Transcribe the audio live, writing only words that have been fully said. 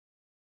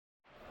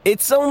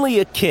It's only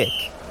a kick,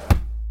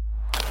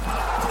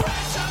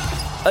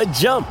 a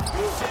jump,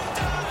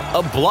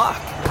 a block.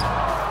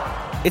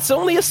 It's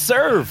only a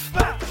serve.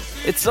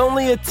 It's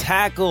only a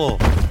tackle,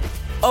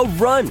 a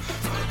run.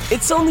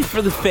 It's only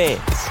for the fans.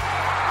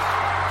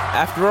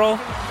 After all,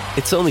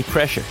 it's only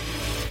pressure.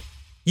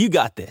 You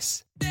got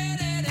this.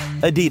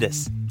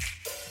 Adidas.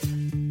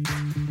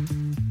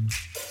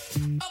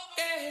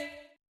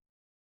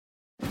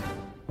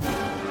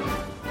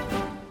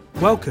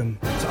 Welcome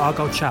to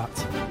Argyle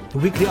Chat, the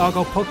weekly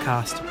Argyle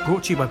podcast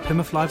brought to you by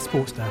Plymouth Live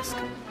Sports Desk.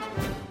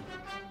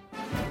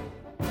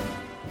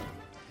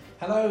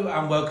 Hello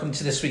and welcome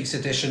to this week's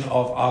edition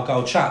of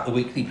Argyle Chat, the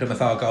weekly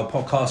Plymouth Argyle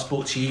podcast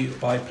brought to you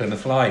by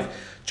Plymouth Live.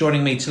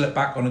 Joining me to look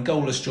back on a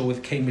goalless draw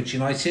with Cambridge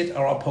United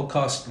are our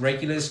podcast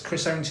regulars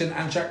Chris Errington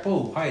and Jack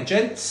Ball. Hi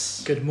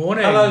gents. Good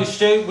morning. Hello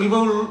Stu. We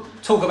will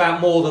talk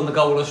about more than the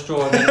goalless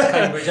draw against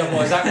Cambridge,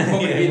 otherwise that will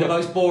probably be the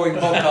most boring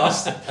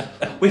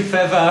podcast we've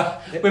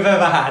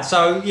ever had.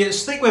 So yeah,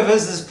 stick with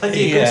us, there's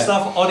plenty of good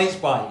stuff on its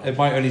way. It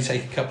might only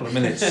take a couple of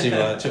minutes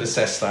to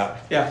assess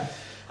that. Yeah.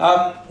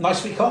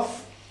 Nice week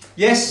off.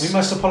 Yes. We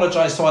must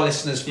apologise to our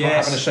listeners for not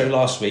having a show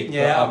last week.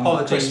 Yeah, but,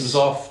 apologies. Chris was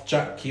off.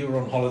 Jack, you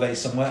were on holiday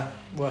somewhere.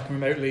 Working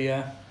remotely,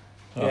 yeah.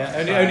 Oh,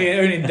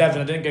 Only in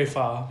Devon. I didn't go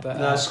far. But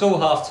No, school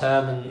half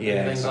term and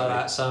things exactly. like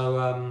that.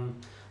 So,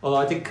 although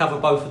I did cover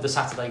both of the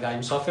Saturday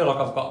games, so I feel like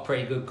I've got a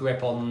pretty good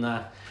grip on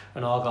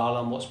Argyle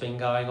and what's been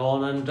going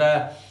on.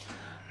 And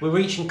we're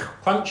reaching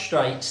crunch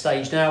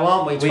stage now,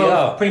 aren't we? 12, we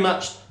are. Pretty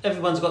much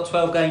everyone's got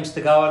 12 games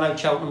to go. I know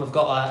Cheltenham have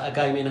got a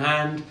game in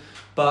hand,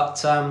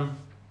 but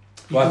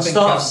you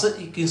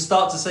can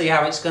start to see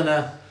how it's going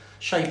to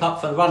shape up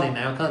for the running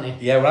now, can't you?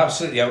 Yeah, well,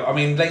 absolutely. I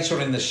mean, later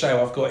on in the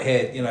show, I've got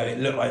here, it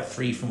looked like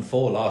 3 from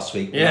 4 last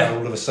week. Yeah.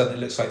 All of a sudden, it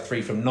looks like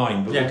 3 from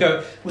 9.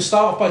 But we'll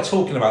start off by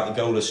talking about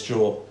the goalless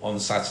draw on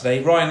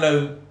Saturday. Ryan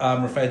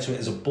Lowe referred to it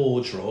as a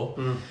bore draw.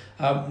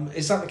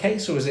 Is that the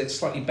case, or is it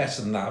slightly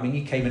better than that? I mean,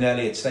 you came in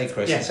earlier today,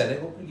 Chris, and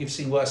said you've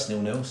seen worse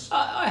 0-0s.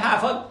 I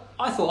have.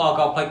 I thought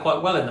Argyle played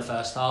quite well in the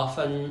first half,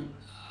 and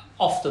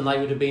often they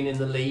would have been in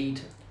the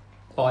lead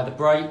by the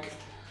break.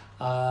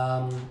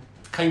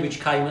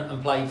 Cambridge came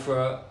and played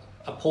for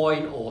a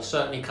point, or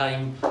certainly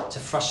came to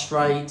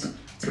frustrate,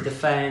 to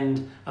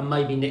defend, and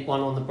maybe nick one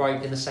on the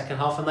break in the second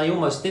half, and they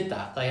almost did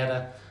that. They had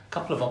a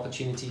couple of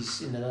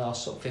opportunities in the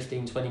last sort of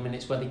 15-20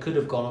 minutes where they could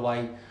have gone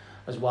away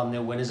as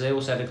 1-0 winners. They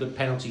also had a good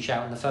penalty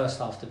shout in the first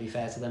half, to be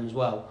fair to them as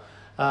well.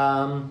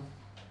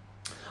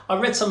 I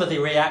read some of the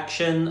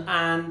reaction,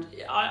 and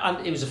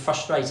it was a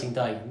frustrating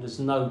day. There's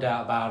no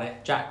doubt about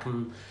it. Jack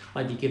can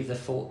maybe give the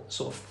sort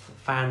of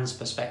fans'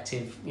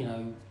 perspective,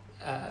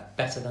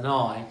 better than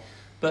I.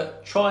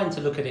 But trying to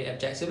look at it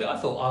objectively, I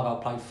thought Argyle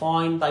played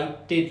fine. They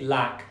did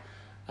lack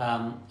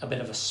a bit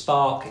of a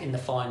spark in the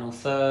final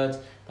third.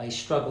 They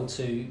struggled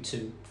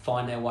to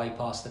find their way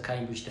past the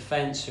Cambridge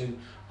defence, who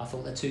I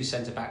thought the two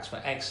centre-backs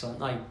were excellent.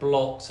 They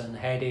blocked and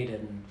headed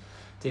and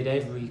did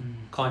every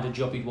kind of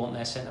job you'd want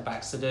their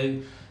centre-backs to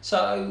do.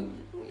 So,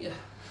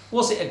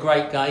 was it a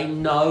great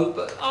game? No,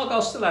 but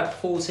Argyle still had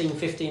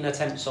 14-15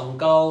 attempts on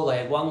goal. They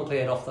had one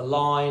cleared off the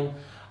line.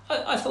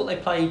 I thought they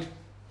played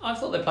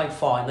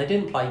fine. They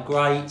didn't play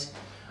great.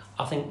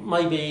 I think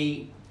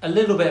maybe a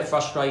little bit of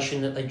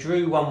frustration that they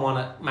drew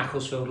 1-1 at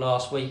Macclesfield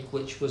last week,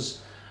 which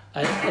was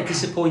a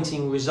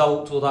disappointing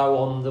result, although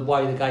on the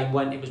way the game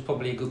went, it was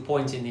probably a good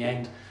point in the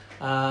end.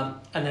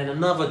 And then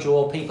another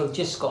draw, people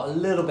just got a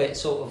little bit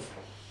sort of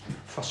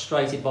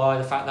frustrated by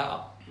the fact that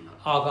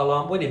Argyle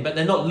aren't winning, but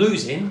they're not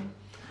losing.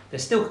 They're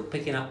still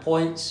picking up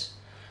points.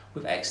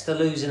 With Exeter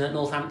losing at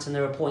Northampton,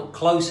 they're a point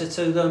closer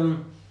to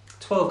them.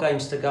 12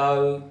 games to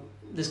go.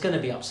 There's going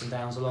to be ups and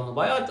downs along the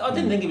way. I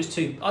didn't think it was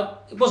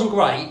it wasn't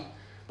great,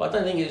 but I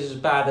don't think it was as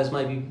bad as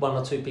maybe one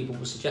or two people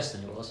were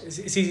suggesting it was.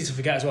 It's easy to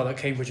forget as well that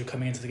Cambridge were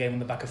coming into the game on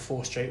the back of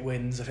 4 straight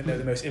wins. I think they're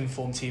the most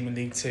informed team in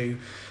League Two.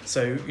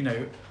 So,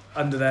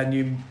 under their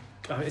new...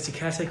 is he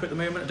caretaker at the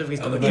moment? I don't think he's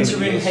got the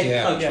interim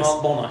head coach,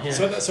 Mark Bonner. Yeah.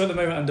 So at the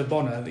moment under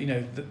Bonner,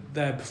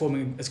 they're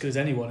performing as good as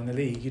anyone in the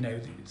league.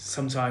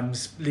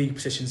 Sometimes league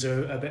positions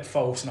are a bit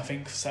false, and I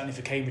think certainly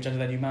for Cambridge under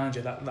their new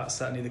manager, that's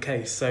certainly the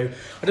case. So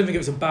I don't think it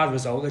was a bad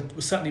result. They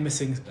were certainly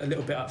missing a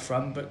little bit up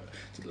front, but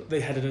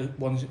they headed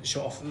one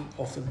shot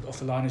off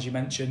the line, as you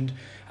mentioned.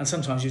 And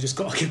sometimes you just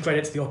got to give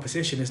credit to the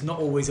opposition. It's not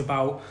always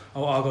about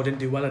Argyle didn't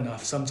do well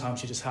enough.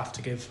 Sometimes you just have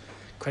to give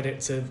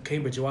credit to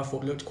Cambridge, who I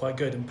thought looked quite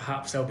good, and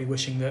perhaps they'll be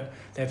wishing that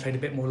they played a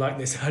bit more like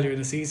this earlier in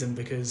the season,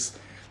 because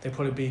they'd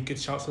probably be a good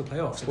chance for the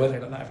playoffs if they play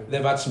like that every week.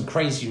 They've had some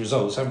crazy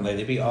results, haven't they?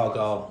 They beat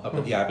Argyle up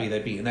at the Abbey, they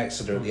beat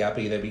Exeter at the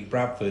Abbey, they beat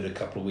Bradford a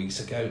couple of weeks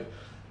ago,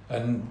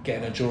 and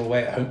getting a draw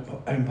away at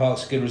home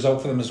park's a good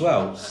result for them as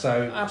well.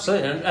 So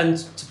absolutely, and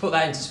to put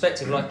that into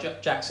perspective,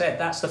 like Jack said,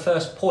 that's the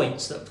first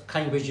points that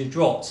Cambridge have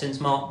dropped since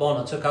Mark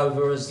Bonner took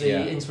over as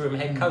the interim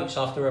head coach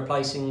after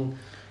replacing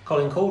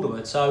Colin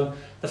Calderwood. So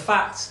the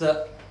fact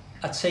that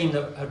a team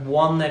that had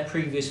won their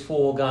previous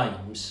 4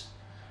 games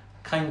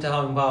came to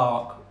Home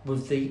Park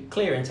with the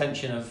clear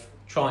intention of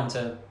trying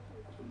to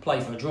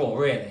play for a draw,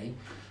 really,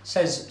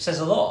 says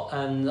a lot.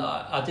 And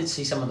I did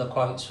see some of the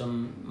quotes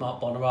from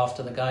Mark Bonner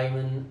after the game,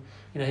 and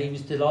he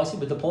was delighted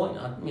with the point.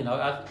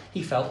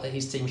 He felt that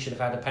his team should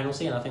have had a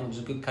penalty, and I think it was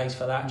a good case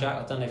for that,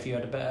 Jack. I don't know if you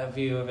had a better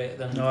view of it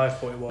than I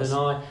thought it was.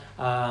 Than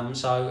I.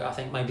 So I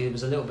think maybe there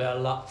was a little bit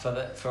of luck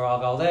for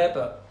Argyle there,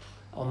 but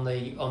on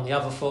the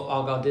other foot,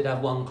 Argyle did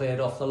have one cleared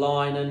off the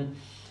line, and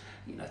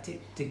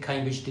did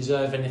Cambridge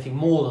deserve anything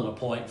more than a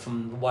point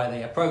from the way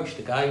they approached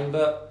the game?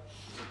 But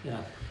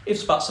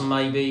ifs, buts and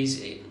maybes.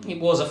 It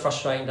was a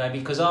frustrating day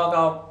because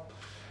Argyle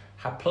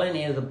had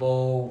plenty of the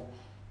ball.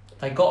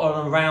 They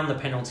got around the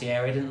penalty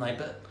area, didn't they?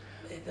 But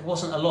there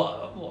wasn't a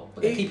lot.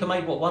 The keeper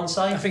made one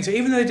save? I think so.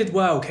 Even though they did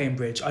well,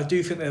 Cambridge, I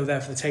do think they were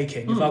there for the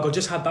taking. If Argyle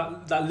just had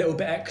that little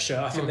bit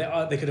extra, I think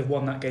they could have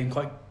won that game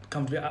quite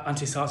comfortably.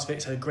 Ante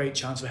Sarcevic had a great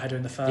chance of a header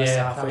in the first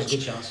half. That was a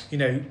good chance.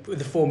 With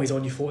the form he's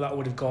on, you thought that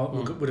would have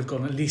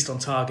gone at least on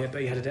target,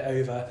 but he headed it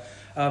over.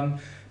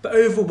 But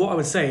overall, what I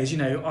would say is,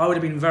 I would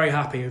have been very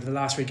happy over the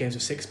last 3 games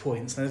with 6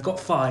 points. And they've got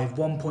 5,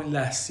 1 point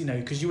less,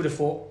 because you would have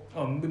thought,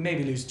 we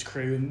maybe lose to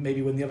Crewe and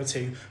maybe win the other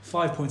 2.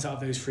 5 points out of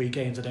those 3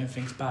 games I don't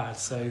think is bad.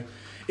 So,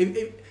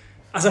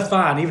 as a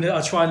fan, even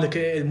I try and look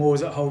at it more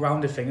as a whole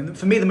rounded thing. And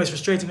for me, the most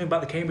frustrating thing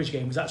about the Cambridge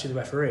game was actually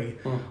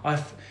the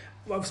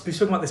we've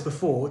spoken about this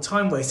before,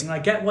 time wasting. I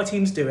get why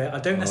teams do it. I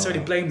don't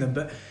necessarily blame them,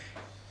 but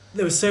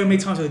there were so many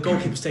times where the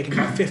goalkeeper's taking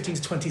about 15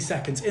 to 20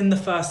 seconds in the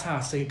first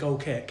half to take a goal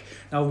kick.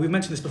 Now, we've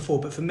mentioned this before,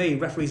 but for me,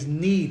 referees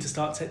need to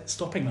start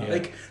stopping that.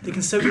 Yeah. They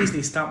can so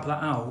easily stamp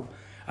that out,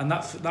 and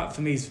that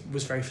for me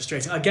was very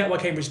frustrating. I get why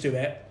Cambridge do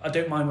it. I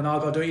don't mind when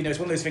Argyle do it. It's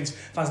one of those things,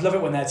 fans love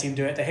it when their team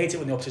do it, they hate it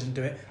when the opposition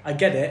do it. I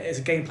get it. It's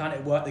a game plan,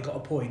 it worked, they got a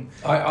point.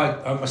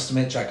 I must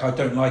admit, Jack, I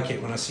don't like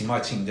it when I see my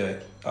team do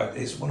it.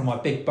 It's one of my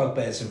big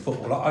bugbears in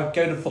football. I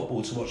go to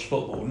football to watch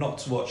football, not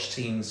to watch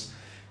teams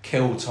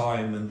kill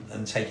time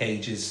and take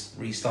ages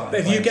restarting.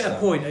 But if you get a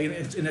point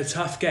in a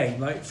tough game,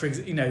 like for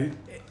example,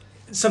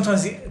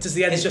 sometimes does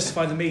the ends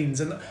justify the means?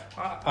 And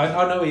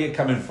I know where you're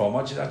coming from.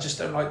 I just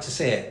don't like to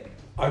see it.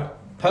 I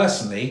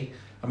personally,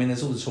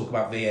 there's all the talk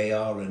about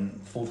VAR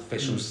and fourth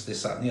officials,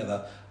 this, that, and the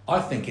other.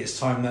 I think it's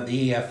time that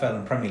the EFL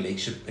and Premier League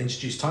should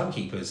introduce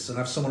timekeepers and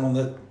have someone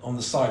on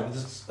the side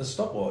with a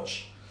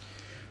stopwatch.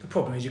 The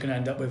problem is you're going to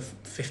end up with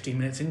 15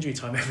 minutes injury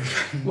time every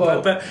game.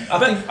 Well, but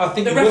I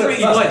think the referee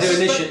you might do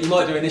initially.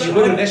 You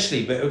would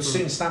initially, but it would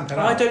soon stamp it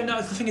out. I don't know.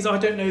 The thing is, I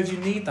don't know if you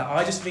need that.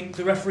 I just think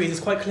the referees,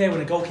 it's quite clear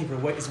when a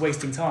goalkeeper is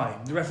wasting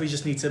time. The referees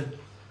just need to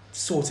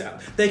sort it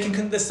out. They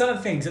can. There's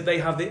certain things that they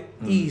have the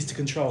ease to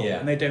control,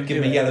 and they don't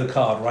give them a yellow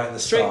card right at the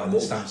start.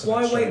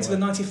 Why wait until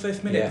the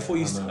 95th minute before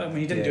you?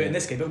 You didn't do it in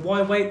this game, but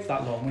why wait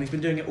that long when he's been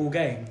doing it all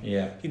game?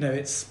 Yeah,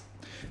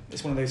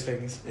 It's one of those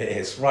things. It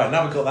is. Right,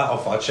 now we've got that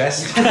off our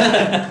chest.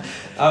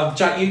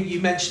 Jack, you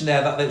mentioned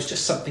there that there was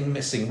just something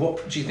missing.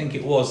 What do you think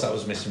it was that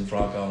was missing for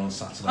Argyle on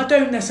Saturday? I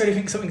don't necessarily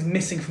think something's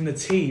missing from the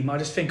team. I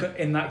just think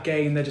in that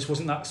game there just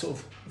wasn't that sort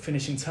of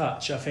finishing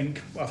touch. I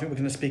think we're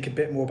going to speak a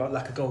bit more about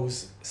lack of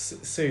goals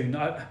soon.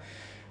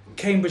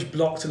 Cambridge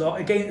blocked a lot.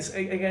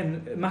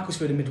 Again,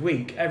 Macclesfield in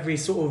midweek, every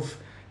sort of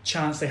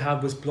chance they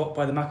had was blocked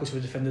by the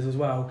Macclesfield defenders as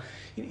well.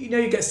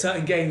 You get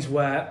certain games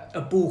where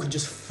a ball can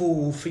just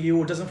fall for you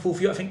or doesn't fall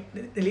for you. I think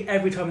nearly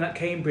every time in that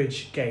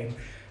Cambridge game,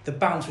 the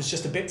bounce was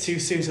just a bit too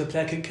soon so the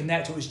player couldn't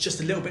connect, or it was just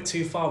a little bit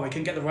too far where he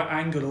couldn't get the right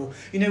angle, or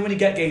when you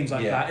get games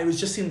like that, it was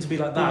just seemed to be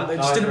like that. It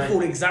just didn't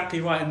fall exactly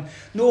right, and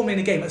normally in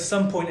a game at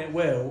some point it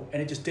will, and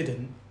it just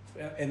didn't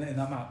in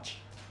that match.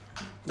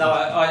 No,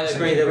 I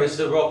agree. There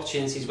were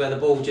opportunities where the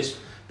ball just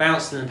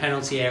bounced in the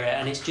penalty area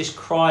and it's just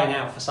crying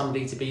out for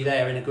somebody to be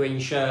there in a green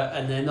shirt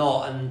and they're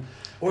not,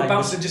 or a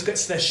bouncer just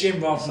gets to their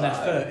shin rather than their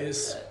foot.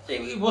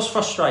 It was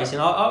frustrating.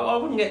 I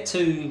wouldn't get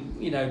too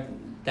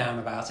down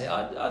about it.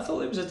 I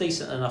thought it was a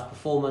decent enough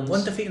performance.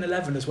 1 defeat in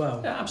 11 as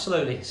well. Yeah,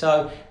 absolutely.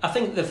 So I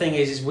think the thing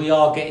is we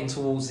are getting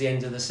towards the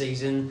end of the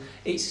season.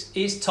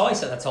 It's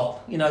tight at the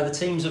top. The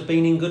teams have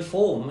been in good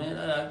form.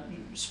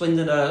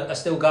 Swindon are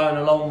still going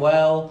along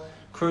well.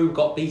 Crewe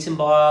got beaten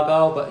by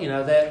Argyle, but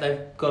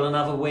they've got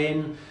another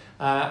win,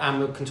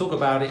 and we can talk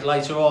about it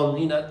later on.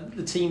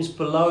 The teams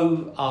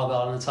below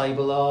Argyle on the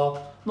table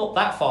are not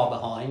that far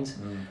behind,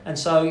 and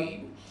so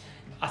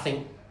I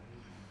think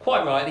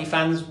quite rightly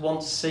fans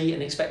want to see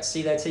and expect to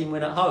see their team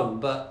win at home,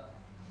 but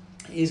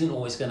it isn't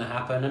always going to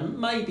happen. And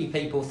maybe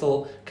people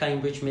thought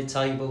Cambridge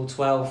mid-table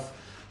 12th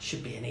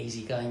should be an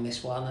easy game,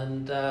 this one,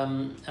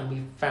 and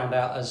we found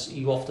out, as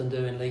you often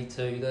do in League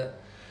Two, that.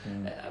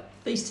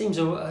 These teams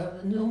are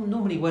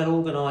normally well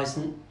organised,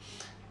 and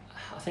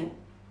I think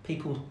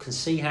people can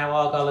see how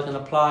Argyle are going to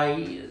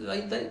play.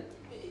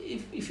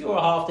 If you're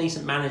a half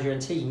decent manager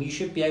and team, you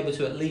should be able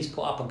to at least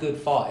put up a good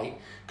fight,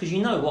 because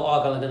you know what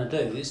Argyle are going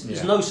to do.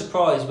 There's no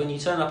surprise when you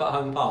turn up at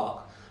home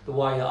park the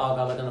way that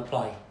Argyle are going to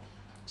play.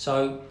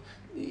 So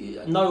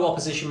no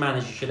opposition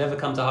manager should ever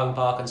come to home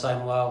park and say,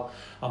 well,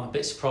 I'm a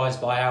bit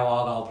surprised by how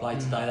Argyle played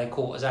today, they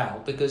caught us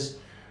out, because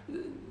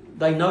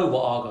they know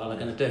what Argyle are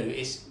going to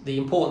do. The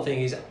important thing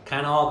is,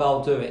 can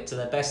Argyle do it to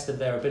the best of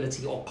their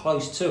ability or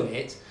close to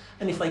it?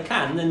 And if they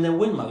can, then they'll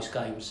win most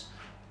games.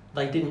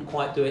 they didn't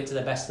quite do it to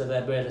the best of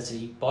their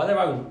ability by their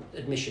own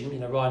admission.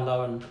 Ryan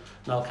Lowe and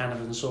Noel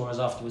Canavan saw us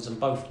afterwards and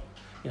both,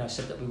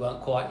 said that we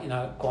weren't quite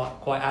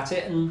at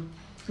it, and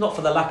not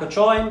for the lack of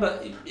trying,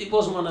 but it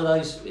wasn't one of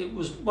those. It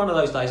was one of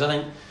those days. I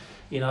think,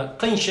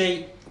 clean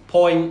sheet,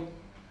 point,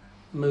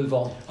 move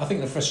on. I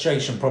think the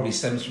frustration probably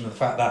stems from the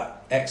fact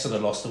that Exeter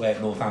lost away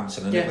at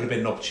Northampton, and it would have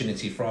been an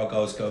opportunity for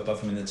Argyle to go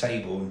above them in the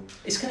table.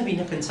 It's going to be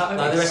nip and tuck.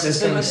 There's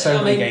going to be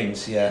so many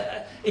games.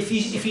 Yeah. If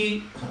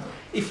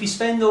you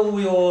spend all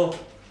your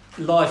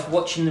life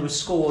watching the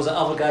scores at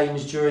other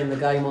games during the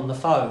game on the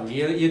phone,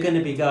 you're going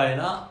to be going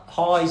up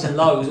highs and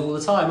lows all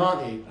the time,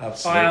 aren't you?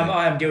 Absolutely.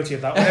 I am guilty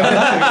of that.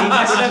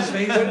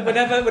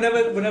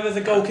 Whenever there's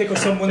a goal kick or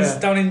someone's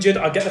down injured,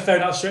 I get the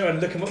phone out straight away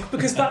and look at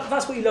because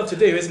that's what you love to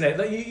do, isn't it?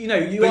 That you're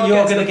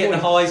going to get the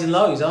highs and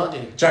lows, aren't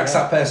you? Jack's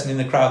that person in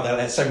the crowd that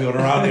lets everyone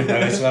around him know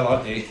as well,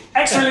 aren't you?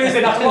 Extra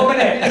losing after 1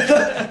 minute.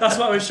 That's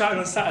what I was shouting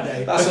on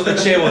Saturday. That's what the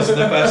cheer was in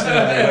the first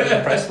minute they went to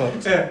the press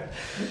box.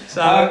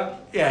 So.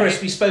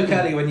 Chris, we spoke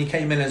earlier when you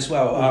came in as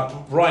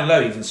well. Ryan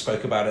Lowe even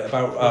spoke about it,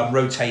 about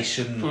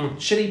rotation.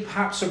 Should he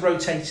perhaps have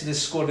rotated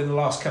his squad in the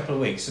last couple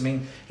of weeks? I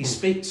mean, he's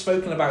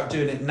spoken about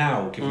doing it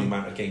now, given the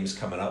amount of games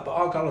coming up, but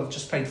Argyle have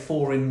just played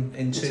 4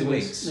 in 2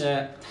 weeks.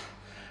 Yeah.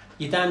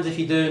 You're damned if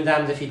you do and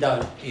damned if you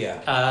don't.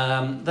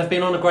 Yeah. They've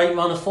been on a great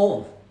run of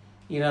form.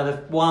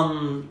 They've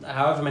won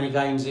however many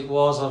games it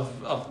was.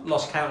 I've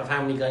lost count of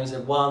how many games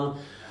they've won.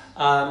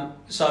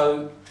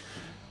 So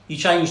you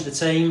change the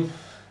team.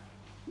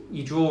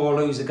 You draw or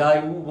lose a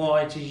game.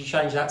 Why did you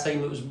change that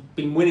team that was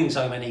been winning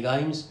so many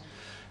games?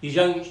 You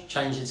don't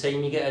change the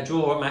team. You get a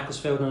draw at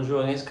Macclesfield and a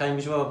draw against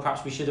Cambridge. Well,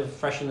 perhaps we should have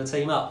freshened the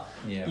team up.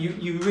 Yeah.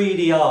 You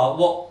really are.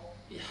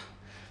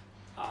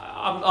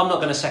 I'm not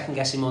going to second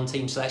guess him on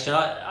team selection.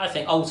 I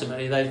think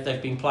ultimately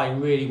they've been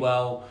playing really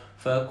well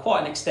for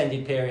quite an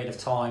extended period of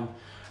time,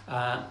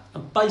 and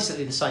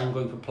basically the same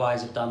group of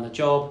players have done the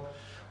job.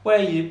 Where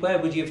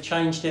would you have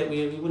changed it?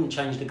 We wouldn't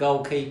change the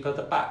goalkeeper.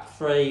 The back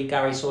three,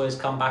 Gary Sawyer's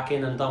come back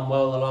in and done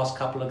well the last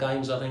couple of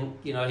games. I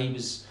think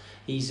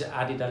he's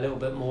added a little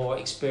bit more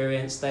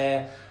experience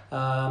there.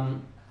 The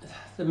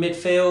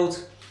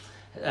midfield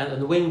and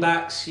the wing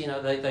backs,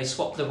 they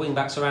swapped the wing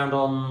backs around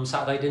on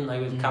Saturday, didn't they?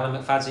 With Callum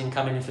McFadzean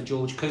coming in for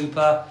George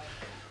Cooper,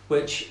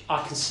 which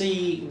I can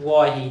see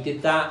why he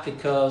did that,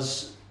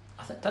 because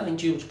I don't think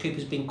George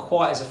Cooper's been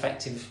quite as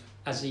effective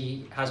as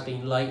he has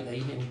been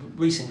lately in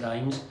recent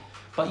games.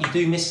 But you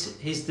do miss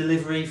his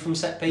delivery from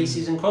set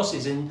pieces and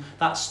crosses, and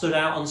that stood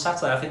out on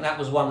Saturday. I think that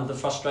was one of the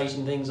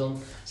frustrating things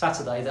on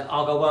Saturday, that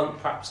Argyle weren't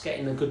perhaps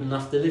getting a good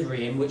enough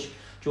delivery in, which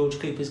George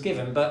Cooper's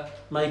given.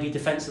 But maybe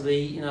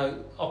defensively,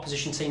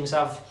 opposition teams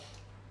have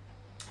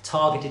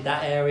targeted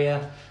that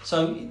area.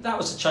 So that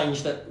was a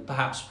change that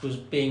perhaps was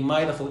being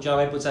made. I thought Joe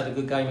Edwards had a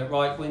good game at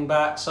right wing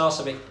back.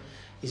 Sarcevic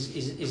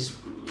is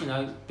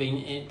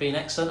been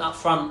excellent up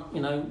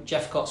front.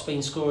 Jephcott's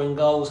been scoring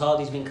goals.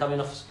 Hardy's been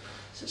coming off.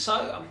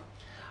 So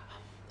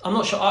I'm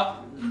not sure.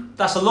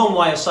 That's a long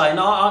way of saying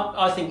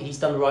I think he's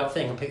done the right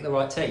thing and picked the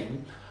right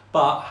team.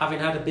 But having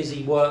had a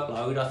busy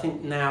workload, I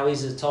think now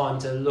is the time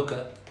to look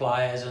at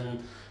players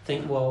and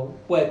think, well,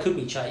 where could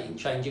we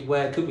change it?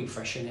 Where could we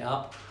freshen it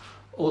up?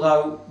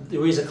 Although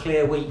there is a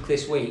clear week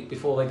this week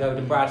before they go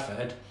to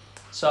Bradford,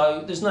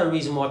 so there's no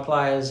reason why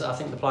players. I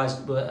think the players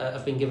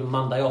have been given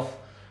Monday off,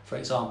 for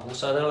example,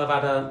 so they'll have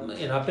had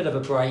a bit of a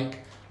break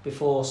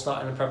before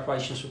starting the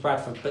preparations for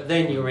Bradford. But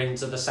then you're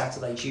into the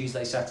Saturday,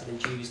 Tuesday.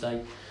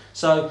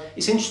 So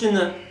it's interesting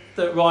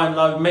that Ryan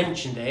Lowe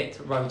mentioned it,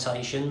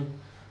 rotation,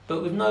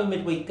 but with no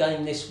midweek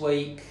game this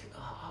week,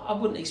 I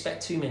wouldn't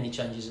expect too many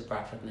changes at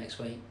Bradford next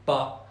week.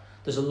 But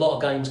there's a lot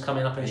of games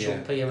coming up in a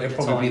short period of time.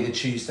 It'll probably be the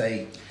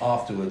Tuesday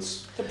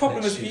afterwards. The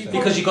problem is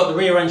because you've got the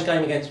rearranged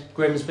game against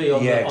Grimsby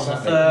on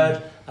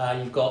the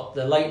 3rd. You've got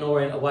the Leyton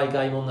Orient away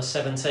game on the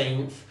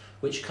 17th,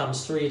 which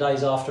comes 3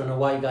 days after an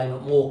away game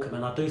at Morecambe.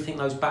 And I do think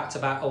those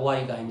back-to-back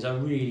away games are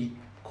really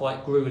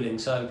quite gruelling.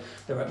 So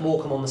they're at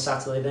Morecambe on the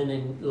Saturday, then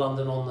in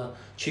London on the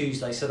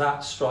Tuesday. So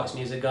that strikes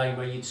me as a game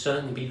where you'd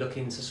certainly be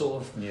looking to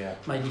sort of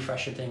maybe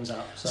freshen things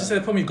up. So the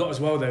problem you've got as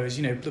well, though, is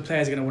the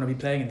players are going to want to be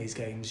playing in these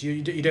games.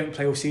 You don't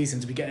play all season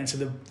to be getting to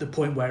the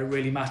point where it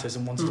really matters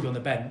and wanting to be on the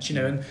bench.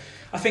 And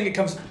I think it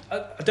comes.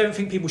 I don't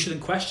think people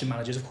shouldn't question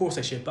managers. Of course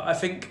they should, but I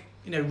think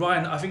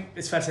Ryan. I think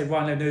it's fair to say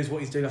Ryan Lowe knows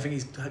what he's doing. I think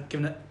he's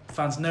given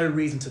fans no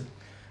reason to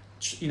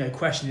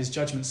question his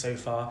judgment so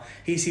far.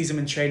 He sees him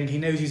in training. He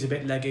knows he's a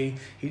bit leggy.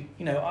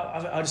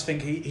 I just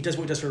think he does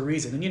what he does for a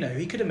reason. And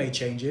he could have made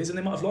changes, and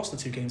they might have lost the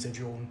 2 games they've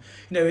drawn.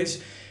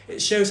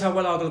 It shows how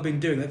well Argyle have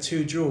been doing. That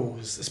 2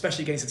 draws,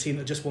 especially against a team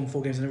that just won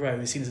 4 games in a row,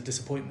 is seen as a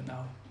disappointment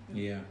now.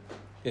 Yeah.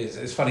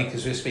 It's funny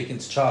because we were speaking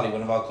to Charlie,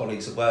 one of our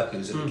colleagues at work, who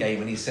was at the game,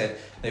 and he said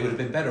they would have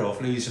been better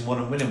off losing 1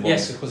 and winning 1.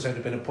 Yes. Because they would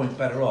have been a point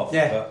better off.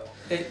 Yeah.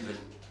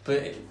 But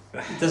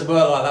it doesn't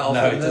work like that often,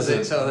 no, it does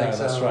it? So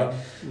that's right.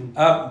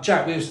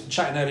 Jack, we were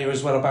chatting earlier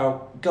as well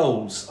about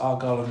goals,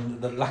 Argyle,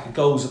 and the lack of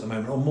goals at the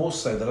moment, or more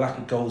so the lack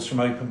of goals from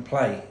open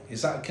play.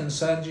 Is that a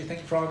concern, do you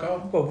think, for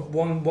Argyle? Well,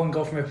 one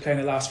goal from open play in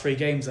the last 3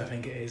 games, I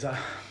think it is.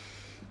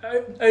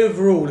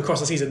 overall across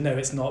the season, no,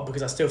 it's not,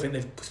 because I still think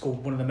they've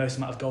scored one of the most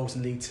amount of goals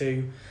in League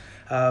Two.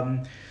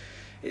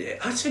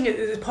 I just think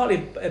it's partly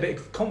a bit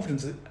of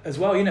confidence as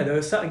well. You know, there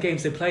are certain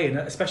games they play in,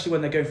 especially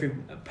when they're going through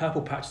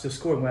purple patches of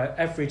scoring, where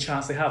every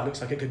chance they have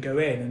looks like it could go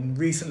in. And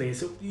recently,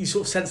 you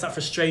sort of sense that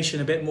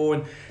frustration a bit more.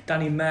 And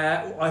Danny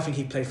Mayer, I think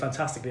he played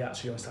fantastically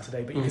actually on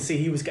Saturday, but you could see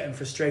he was getting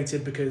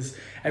frustrated because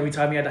every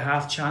time he had a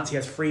half chance, he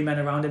has 3 men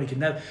around him. He can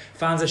never.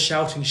 Fans are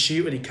shouting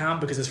shoot, and he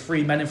can't because there's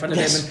 3 men in front of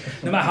him.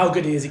 And no matter how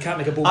good he is, he can't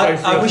make a ball go through a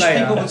player. I wish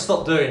people would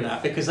stop doing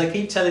that, because they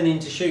keep telling him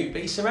to shoot,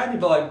 but he's surrounded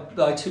by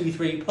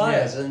 2-3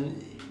 players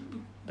and.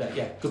 But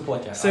yeah, good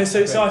point, Jack. So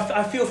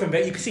I feel for him a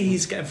bit. You can see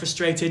he's getting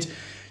frustrated.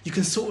 You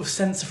can sort of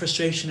sense the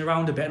frustration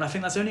around a bit, and I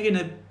think that's only going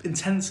to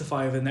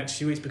intensify over the next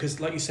few weeks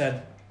because, like you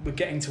said, we're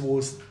getting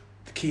towards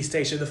the key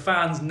stage. So the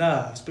fans'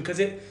 nerves,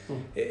 because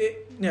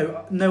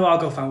no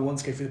Argyle fan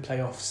wants to go through the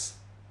playoffs.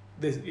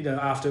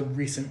 After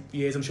recent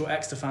years, I'm sure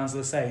Exeter fans are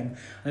the same,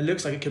 and it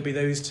looks like it could be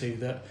those two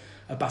that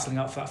are battling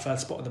out for that third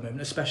spot at the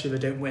moment, especially if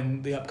they don't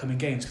win the upcoming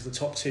games, because the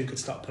top 2 could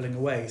start pulling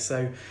away.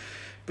 So.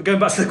 But going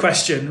back to the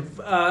question,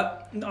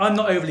 I'm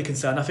not overly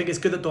concerned. I think it's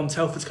good that Dom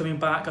Telford's coming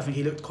back. I think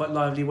he looked quite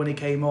lively when he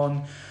came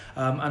on,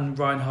 and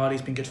Ryan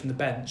Hardy's been good from the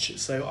bench.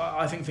 So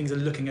I think things are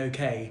looking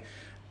okay.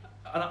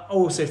 And I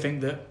also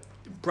think that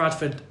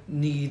Bradford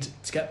need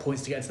to get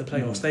points to get into the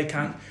playoffs. They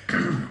can't.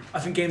 I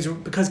think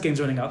because games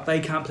are running out,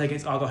 they can't play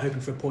against Argyle hoping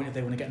for a point if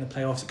they want to get in the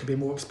playoffs. It could be a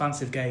more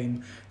expansive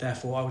game.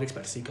 Therefore, I would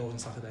expect to see goals on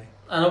Saturday.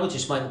 And I would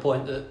just make the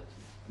point that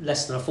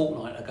less than a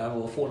fortnight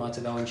ago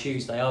on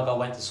Tuesday, Argyle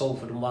went to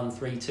Salford and won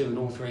 3-2, and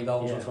all 3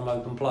 goals were from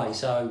open play.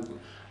 So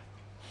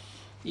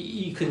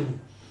you can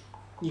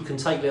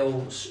take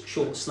little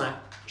short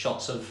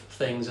snapshots of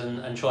things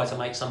and try to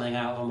make something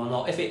out of them or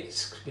not. If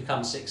it's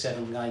become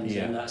 6-7 games,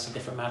 then that's a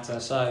different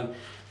matter. So,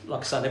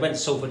 like I said, they went to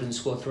Salford and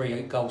scored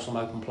 3 goals from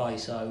open play.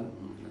 So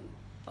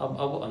I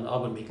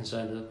wouldn't be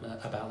concerned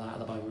about that at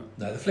the moment.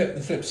 No,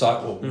 the flip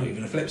side, well, not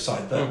even a flip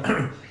side,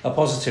 but a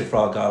positive for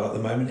Argyle at the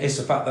moment is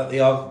the fact that they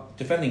are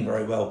defending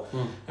very well.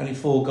 Only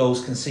 4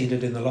 goals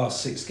conceded in the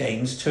last 6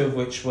 games, 2 of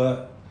which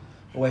were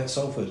away at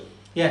Salford.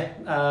 Yeah,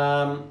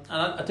 and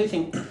I do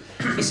think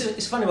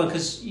it's a funny one,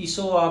 because you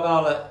saw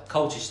Argyle at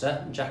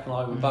Colchester, and Jack and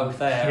I were both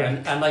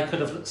there, and they could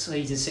have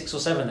conceded 6 or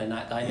 7 in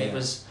that game. It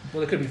was.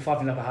 Well, they could have been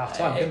 5-0 at half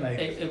time, couldn't they?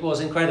 It was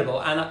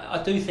incredible, and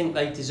I do think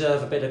they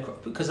deserve a bit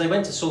of, because they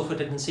went to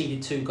Salford and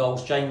conceded 2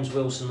 goals. James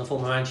Wilson, the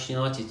former Manchester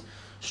United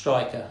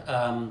striker,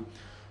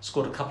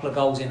 scored a couple of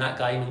goals in that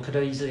game and could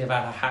easily have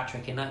had a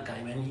hat-trick in that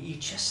game. And you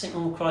just think,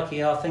 oh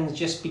crikey, are things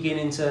just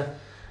beginning to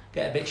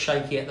get a bit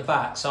shaky at the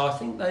back? So I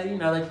think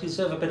they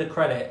deserve a bit of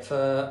credit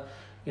for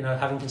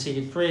having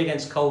conceded 3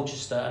 against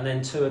Colchester and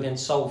then 2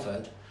 against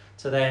Salford,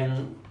 to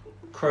then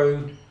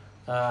Crewe.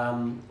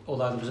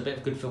 Although there was a bit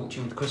of good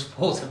fortune with Chris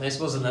Porter in this,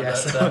 wasn't there?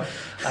 Yes.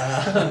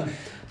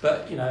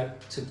 But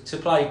to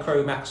play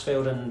Crewe,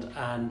 Macclesfield,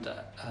 and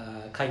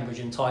Cambridge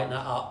and tighten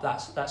that up,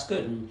 that's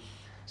good. And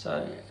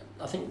so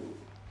I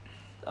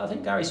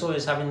think Gary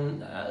Sawyer's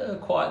having a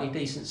quietly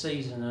decent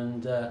season,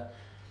 and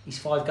he's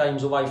 5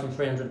 games away from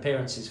 300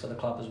 appearances for the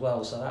club as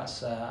well. So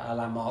that's a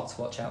landmark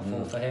to watch out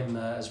for him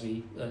as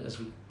we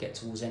get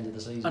towards the end of the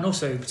season. And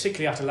also,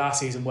 particularly after last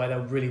season, where there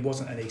really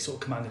wasn't any sort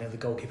of commanding of the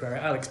goalkeeper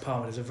area, Alex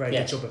Palmer does a very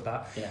good job of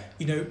that.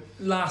 Yeah.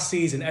 Last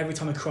season, every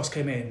time a cross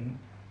came in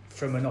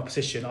from an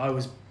opposition, I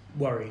was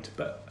worried.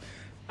 But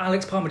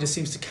Alex Palmer just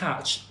seems to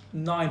catch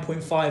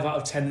 9.5 out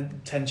of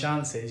 10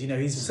 chances.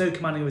 He's so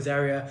commanding of his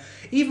area.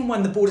 Even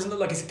when the ball doesn't look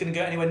like it's going to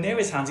go anywhere near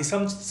his hands, he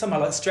somehow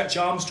like Stretch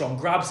Armstrong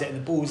grabs it and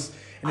the ball's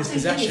in his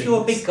possession. If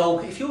you're a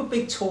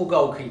big tall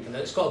goalkeeper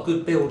that's got a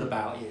good build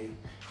about you,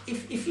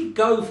 if you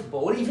go for the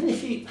ball, even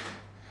if you,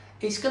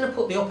 it's going to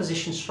put the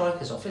opposition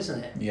strikers off,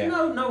 isn't it? Yeah.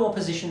 No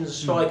opposition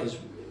strikers,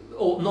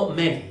 or not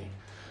many.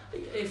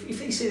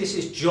 If you see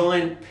this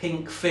giant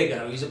pink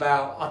figure who's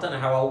about, I don't know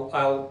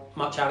how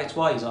much Alex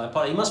weighs,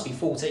 he must be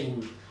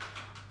 14,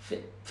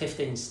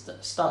 15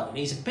 stone.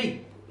 He's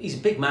a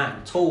big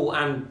man, tall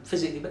and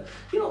physically, but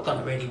you're not going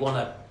to really want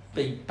to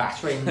be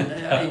battering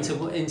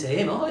into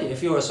him, are you?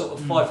 If you're a sort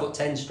of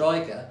 5'10"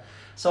 striker.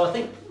 So I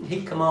think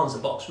he commands the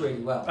box really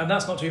well. And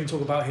that's not to even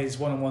talk about his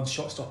one-on-one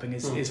shot stopping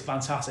is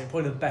fantastic.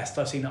 Probably the best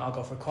I've seen at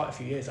Argyle for quite a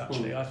few years,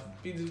 actually.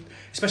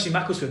 Especially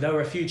Macclesfield, there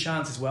were a few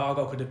chances where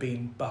Argyle could have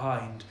been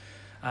behind,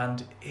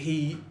 and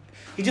he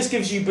just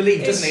gives you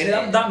belief, doesn't he?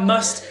 That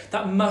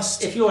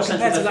must. If you're a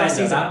central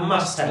defender, that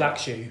must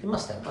relax you. It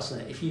must have,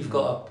 mustn't it? If you've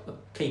got a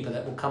keeper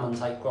that will come and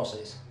take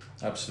crosses.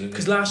 Absolutely.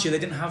 Because last year they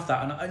didn't have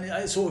that, and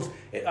I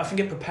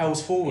think it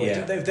propels forward.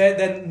 Yeah.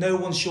 They're no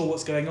one's sure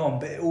what's going on,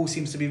 but it all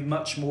seems to be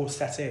much more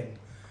set in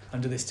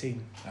under this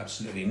team.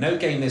 Absolutely. No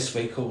game this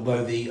week,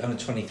 although the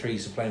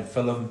under-23s are playing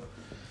Fulham.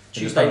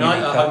 Tuesday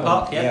night at home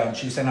park, yeah, on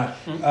Tuesday night.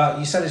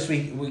 You said as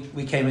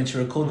we came in to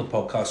record the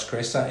podcast,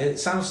 Chris, that it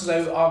sounds as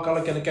though Argyle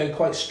are going to go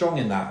quite strong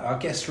in that. I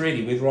guess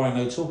really with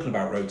Rhino talking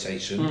about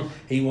rotation,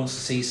 he wants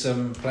to see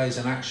some players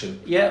in action.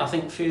 Yeah, I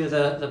think a few of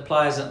the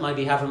players that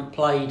maybe haven't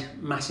played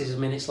masses of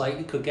minutes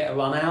lately could get a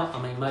run out.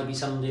 I mean, maybe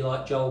somebody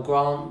like Joel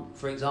Grant,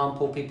 for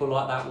example, people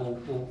like that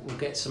will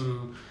get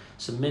some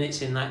some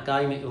minutes in that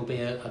game. It will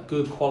be a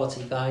good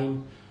quality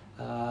game.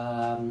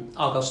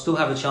 Argyle still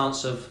have a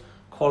chance of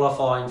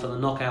qualifying for the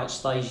knockout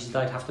stages.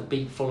 They'd have to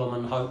beat Fulham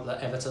and hope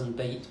that Everton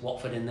beat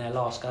Watford in their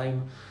last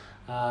game.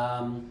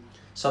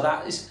 So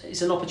that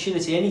it's an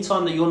opportunity.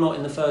 Anytime that you're not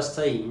in the first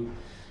team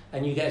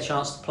and you get a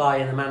chance to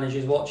play and the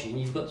manager's watching,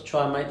 you've got to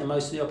try and make the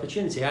most of the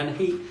opportunity. And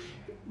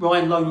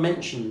Ryan Lowe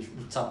mentioned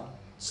the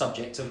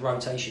subject of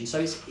rotation, so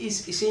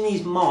it's in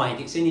his mind,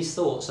 it's in his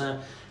thoughts.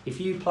 Now, if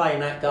you play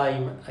in that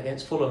game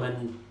against Fulham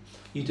and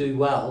you do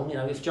well,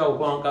 if Joel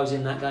Grant goes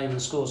in that game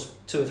and scores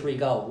 2 or 3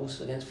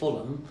 goals against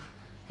Fulham,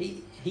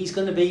 he's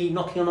going to be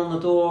knocking on the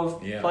door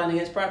of playing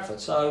against Bradford.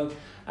 So,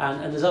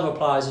 and there's other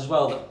players as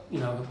well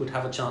that would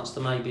have a chance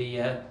to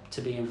maybe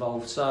to be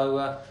involved.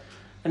 So,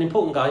 an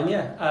important game,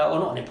 or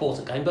not an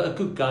important game, but a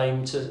good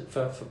game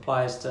for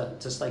players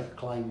to stake a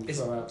claim. Do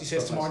you say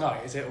it's tomorrow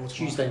night? Is it or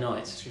Tuesday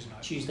night?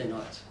 Tuesday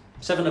night.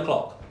 7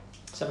 o'clock.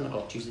 7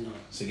 o'clock Tuesday night.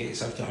 So get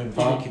yourself to Home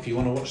Park if you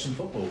want to watch some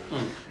football.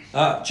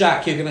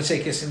 Jack, you're going to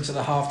take us into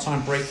the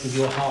half-time break with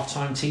your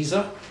half-time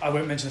teaser. I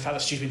won't mention the fact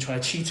that Stu's been trying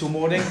to cheat all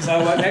morning, so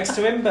I work next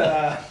to him,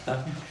 but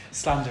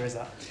slander is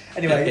that.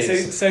 Anyway,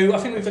 so I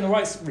think we've been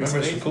alright recently. Remember,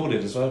 it's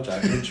recorded as well,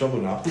 Jack. You're in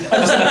trouble now. I've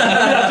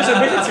just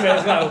admitted to it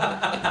as well.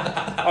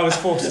 I was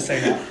forced to say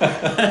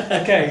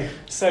that. Okay,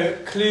 so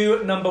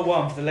clue number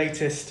 1 for the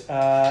latest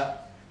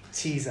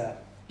teaser.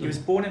 He was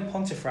born in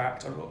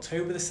Pontefract on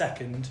October the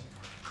 2nd,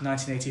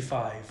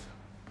 1985.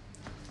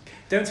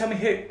 Don't tell me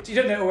who. You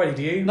don't know it already,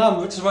 do you?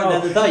 No, I'm just writing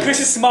down the date. Chris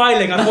is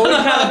smiling. I thought we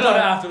can't have done it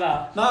after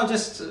that. No,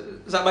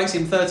 that makes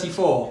him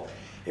 34.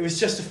 It was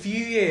just a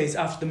few years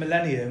after the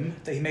millennium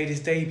that he made his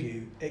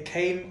debut. It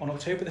came on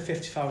October the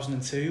 5th,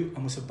 2002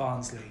 and was for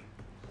Barnsley.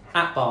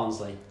 At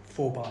Barnsley?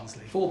 For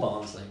Barnsley. For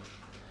Barnsley.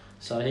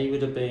 So he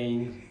would have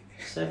been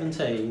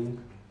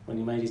 17 when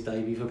he made his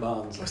debut for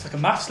Barnsley. It's like a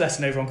maths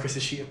lesson over on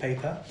Chris's sheet of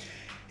paper.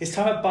 His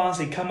time at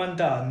Barnsley come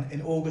undone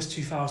in August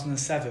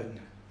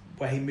 2007,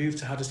 where he moved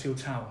to Huddersfield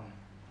Town.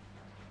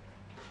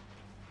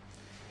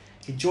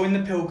 He joined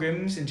the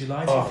Pilgrims in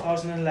July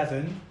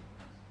 2011.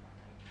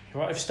 You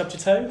alright if you stubbed your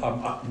toe?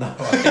 No,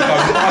 I think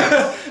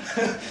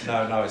I'm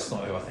right. No, it's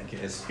not who I think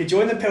it is. He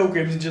joined the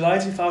Pilgrims in July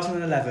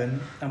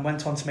 2011 and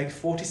went on to make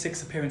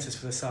 46 appearances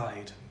for the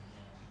side.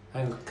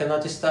 Hang on, can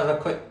I just have a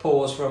quick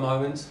pause for a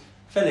moment?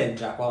 Fill in,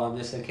 Jack, while I'm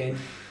just thinking.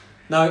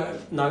 No,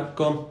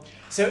 go on.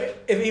 So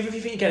even if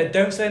you think you get it,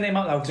 don't say the name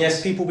out loud because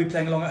Yes. people will be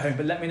playing along at home,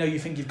 but let me know you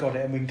think you've got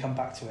it and we can come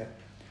back to it.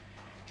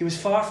 He was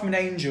far from an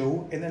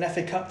angel in an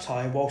FA Cup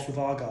tie whilst with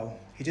Argyle.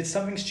 He did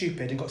something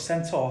stupid and got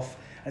sent off,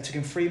 and it took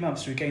him 3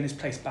 months to regain his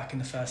place back in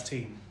the first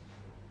team.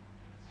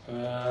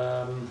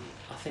 I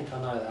think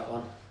I know that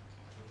one.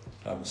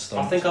 I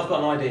I think I've got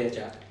an idea,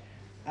 Jack.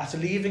 After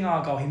leaving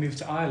Argyle, he moved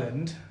to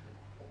Ireland,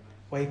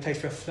 where he played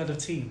for a flood of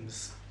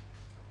teams.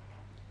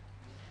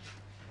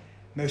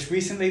 Most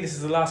recently, this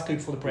is the last clue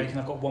before the break, and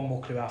I've got one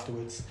more clue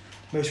afterwards.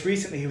 Most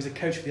recently, he was a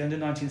coach for the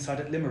under-19 side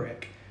at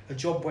Limerick, a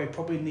job where he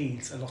probably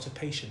needs a lot of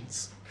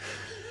patience.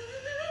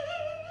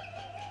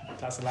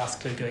 That's the last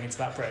clue going into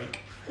that break.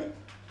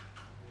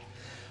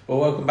 Well,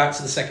 welcome back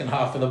to the second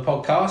half of the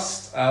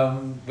podcast.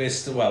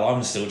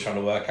 I'm still trying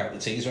to work out the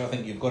teaser. I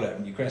think you've got it,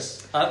 haven't you,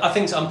 Chris? I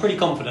think so. I'm pretty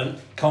confident.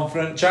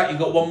 Confident. Jack, you've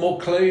got one more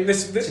clue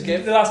to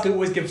give? The last clue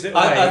always gives it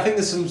away. I think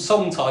there's some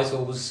song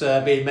titles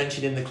being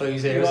mentioned in the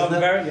clues here, isn't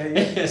there?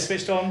 Yeah,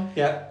 switched on.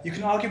 Yeah. You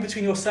can argue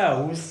between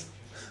yourselves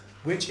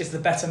which is the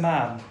better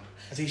man,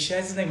 as he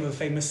shares his name with a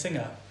famous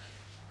singer.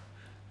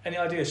 Any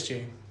ideas,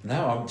 Stu?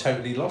 No, I'm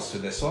totally lost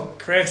with this one.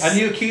 Chris. And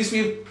you accused me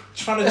of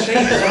trying to cheat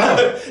as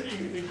well.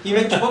 You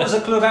mentioned, what was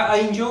the clue about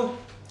Angel?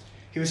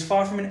 He was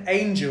far from an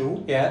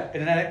angel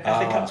in an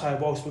FA Cup tie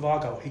whilst with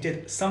Argyle. He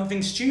did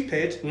something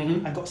stupid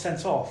and got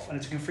sent off, and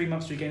it took him 3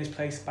 months to regain his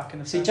place back in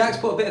the See, Jack's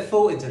put a bit of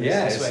thought into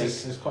this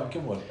week. It's quite a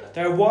good one.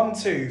 There are 1,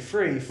 2,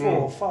 3,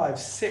 4, 5,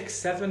 6,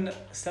 7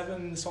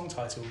 song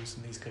titles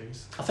in these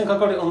clues. I think I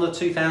got it on the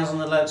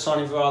 2011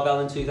 signing for Argyle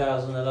in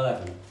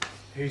 2011.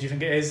 Who do you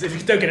think it is? If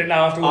you don't get it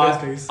now after all those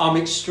clues. I'm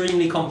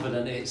extremely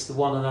confident it's the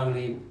one and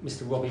only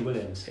Mr. Robbie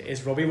Williams. It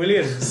is Robbie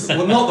Williams.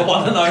 Well, not the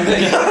one and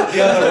only.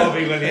 The other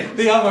Robbie Williams.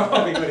 The other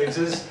Robbie Williams,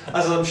 as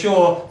I'm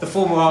sure the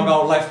former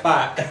Argyle left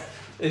back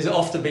is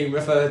often being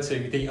referred to,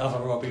 the other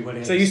Robbie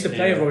Williams. So I used to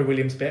play a Robbie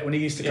Williams bit when he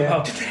used to come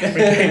out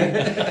every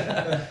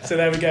game. So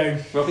there we go.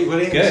 Robbie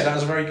Williams. Good, that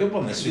was a very good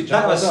one this week.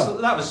 That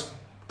was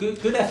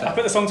good effort. I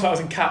put the song titles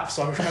in caps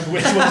so I remember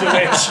which ones were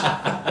which.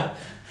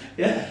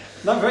 Yeah,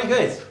 no, very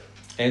good.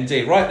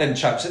 Indeed. Right then,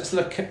 chaps, let's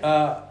look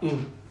at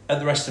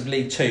the rest of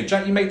League Two.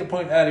 Jack, you made the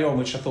point earlier on,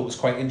 which I thought was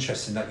quite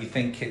interesting, that you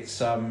think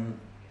it's, or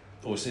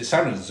it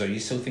sounded as though you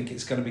still think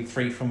it's going to be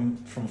 3 from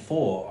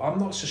 4. I'm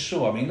not so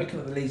sure. I mean, looking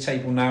at the league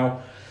table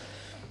now,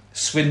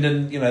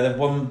 Swindon, they've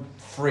won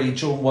 3,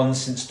 drawn 1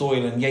 since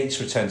Doyle and Yates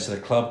returned to the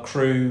club.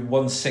 Crewe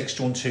won 6,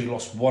 drawn 2,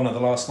 lost 1 of the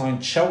last 9.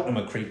 Cheltenham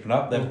are creeping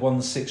up. They've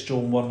won 6,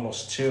 drawn 1,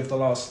 lost 2 of the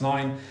last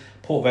 9.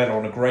 Port Vale are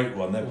on a great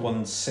run. They've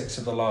won 6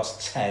 of the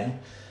last 10.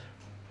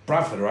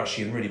 Bradford are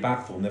actually in really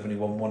bad form. They've only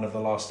won 1 of the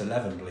last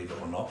 11, believe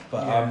it or not.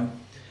 But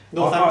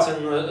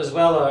Northampton as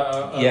well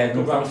are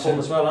good run of form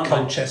as well, aren't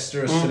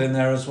Colchester are still in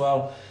there as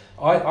well.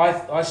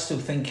 I still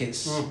think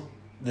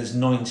there's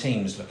 9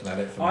 teams looking at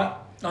it for me.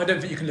 I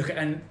don't think you can look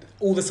at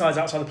all the sides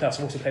outside the playoffs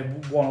have also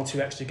played 1 or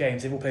 2 extra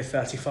games. They've all played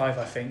 35,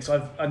 I think.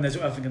 So there's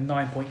I think a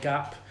 9-point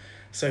gap.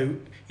 So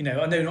I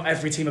know not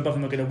every team above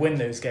them are going to win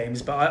those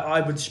games, but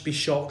I would be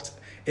shocked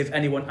if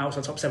anyone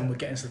outside the top 7 would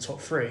get into the top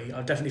 3.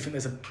 I definitely think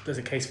there's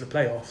a case for the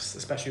playoffs,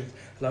 especially with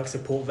the likes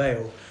of Port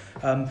Vale.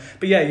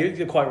 But yeah,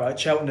 you're quite right.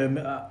 Cheltenham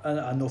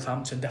and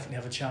Northampton definitely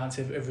have a chance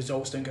if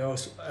results don't go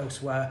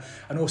elsewhere.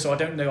 And also, I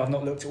don't know, I've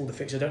not looked at all the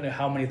fixtures. I don't know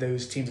how many of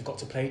those teams have got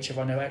to play each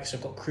other. I know Exeter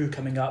have got Crewe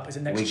coming up. Is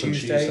it next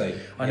Tuesday?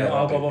 I know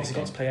Argyle obviously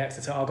got to play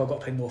Exeter. Argyle got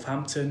to play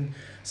Northampton.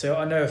 So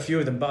I know a few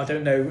of them, but I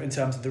don't know in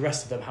terms of the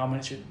rest of them how many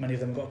of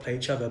them have got to play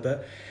each other.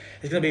 But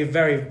it's going to be a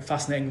very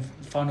fascinating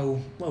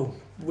final. Well,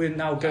 we're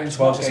now going to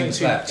March in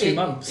 2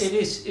 months. It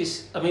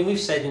is. I mean, we've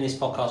said in this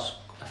podcast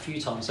a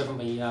few times, haven't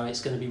we? It's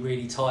going to be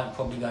really tight and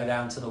probably go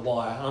down to the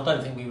wire. And I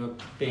don't think we were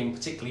being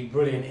particularly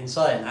brilliant in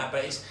saying that,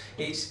 but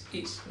it's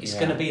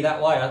going to be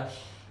that way.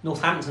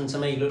 Northampton to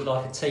me looked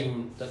like a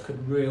team that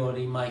could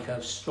really make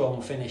a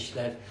strong finish.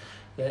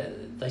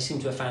 They seem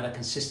to have found a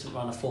consistent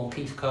run of form.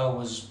 Keith Curle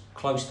was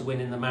close to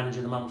winning the Manager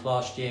of the Month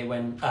last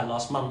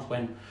month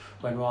when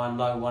Ryan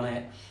Lowe won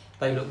it.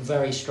 They look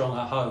very strong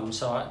at home,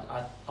 so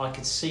I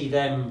could see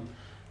them,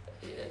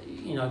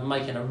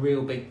 making a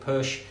real big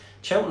push.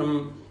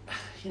 Cheltenham,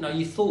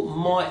 you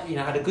thought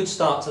had a good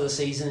start to the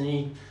season,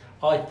 and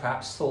I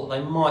perhaps thought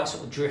they might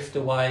sort of drift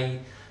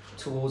away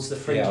towards the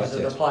fringes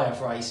of the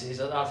playoff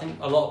races. I think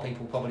a lot of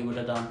people probably would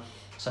have done.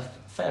 So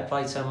fair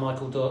play to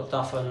Michael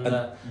Duff and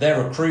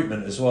their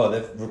recruitment as well.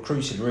 They've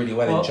recruited really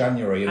well in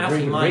January, and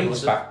Ruben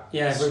Reid's back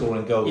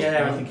scoring goals.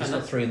 Yeah, I think he's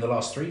got 3 in the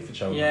last 3 for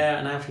Cheltenham. Yeah,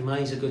 and Alfie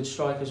May's a good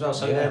striker as well.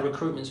 So their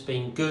recruitment's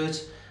been good.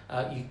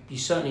 You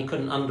certainly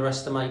couldn't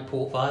underestimate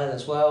Port Vale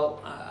as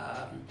well.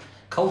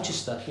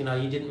 Colchester,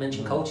 you didn't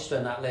mention Colchester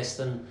in that list,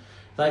 and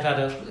they've had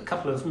a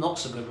couple of not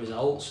so good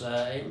results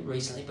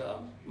recently,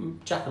 but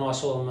Jack and I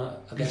saw them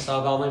against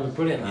Argyle. They were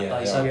brilliant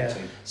that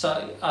day.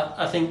 So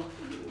I think.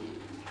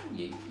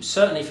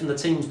 Certainly from the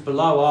teams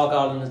below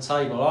Argyle in the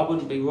table, I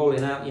wouldn't be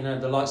ruling out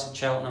the likes of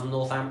Cheltenham,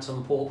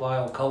 Northampton, Port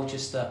Vale,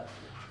 Colchester,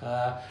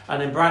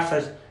 and then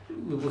Bradford.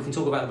 We can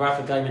talk about the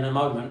Bradford game in a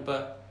moment,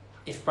 but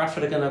if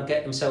Bradford are going to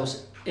get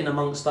themselves in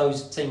amongst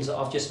those teams that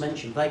I've just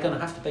mentioned, they're going to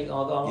have to beat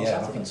Argyle on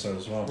Saturday. I think so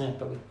as well.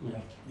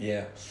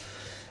 Yeah.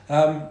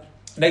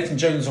 Nathan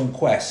Jones on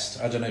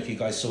Quest. I don't know if you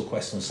guys saw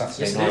Quest on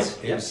Saturday night.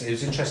 It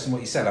was interesting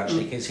what he said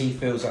actually, because he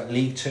feels like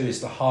League 2 is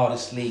the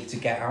hardest league to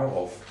get out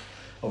of.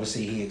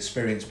 Obviously, he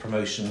experienced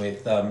promotion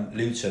with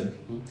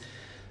Luton,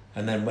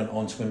 and then went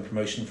on to win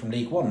promotion from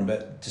League 1.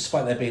 But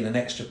despite there being an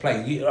extra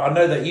play, I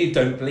know that you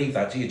don't believe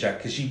that, do you, Jack?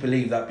 Because you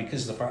believe that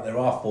because of the fact there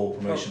are 4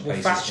 promotion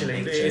places.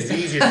 Factually, it's the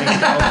easiest thing to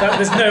get off.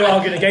 There's no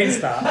arguing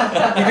against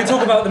that. You can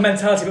talk about the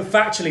mentality, but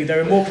factually, there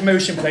are more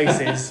promotion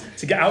places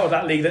to get out of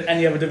that league than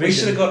any other division.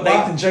 We should have got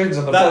Nathan Jones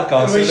on the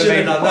podcast.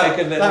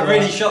 That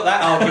really shot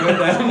that argument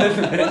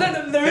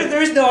down.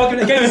 There is no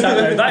argument against that,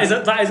 though.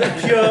 That is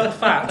a pure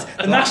fact.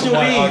 The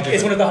National League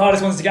is one of the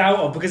hardest ones to get out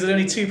of because there's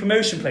only 2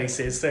 promotion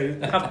places, so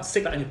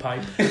stick that in your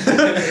pipe.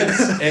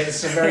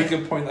 It's a very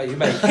good point that you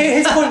make.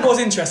 His point was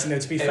interesting, though,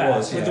 to be fair,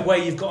 with the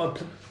way you've got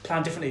to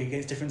plan differently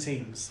against different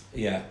teams.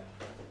 Yeah.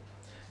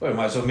 Well, we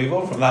might as well move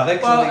on from that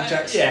then. Well,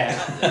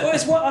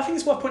 I think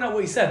it's worth pointing out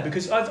what he said,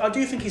 because I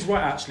do think he's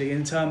right, actually,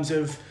 in terms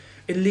of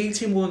in League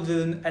 2 more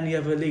than any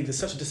other league, there's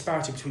such a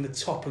disparity between the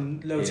top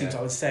and lower teams,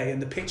 I would say,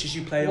 and the pitches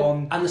you play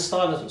on, and the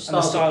style of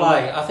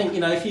play. I think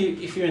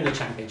if you're in the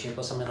Championship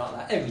or something like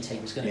that, every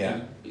team's going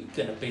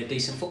to be a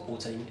decent football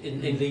team.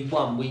 In League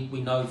 1,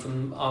 we know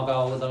from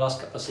Argyle with the last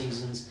couple of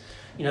seasons,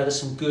 there's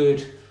some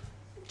good.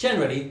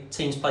 Generally,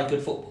 teams play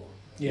good football.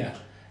 Yeah.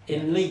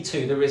 In League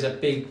 2, there is a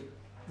big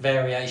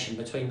variation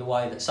between the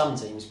way that some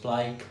teams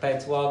play compared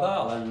to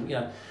Argyle,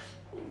 and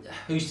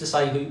who's to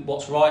say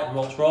what's right and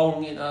what's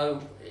wrong?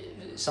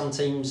 Some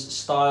teams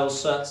styles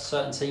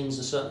certain teams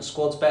and certain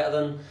squads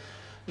better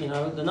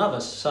than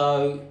others.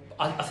 So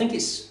I think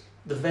it's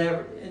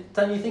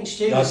don't you think,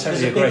 Stu? There's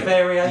a big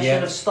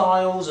variation of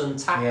styles and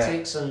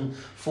tactics and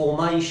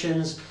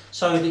formations,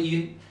 so that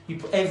you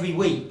every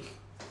week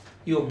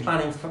you're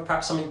planning for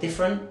perhaps something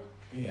different.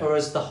 Yeah.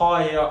 Whereas the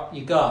higher up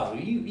you go,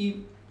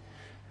 you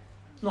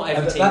not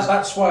every team.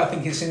 That's why I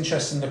think it's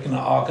interesting looking at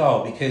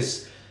Argyle,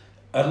 because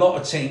a lot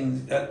of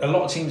teams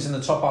in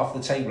the top half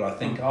of the table, I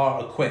think,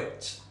 are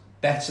equipped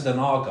better than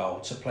Argyle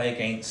to play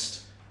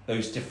against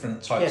those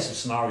different types of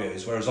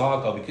scenarios, whereas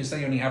Argyle, because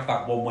they only have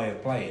that one way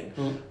of playing,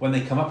 when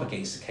they come up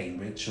against a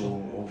Cambridge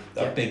or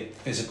a big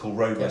physical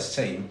robust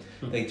team,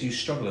 they do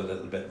struggle a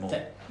little bit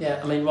more. Yeah,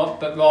 I mean,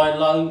 but Ryan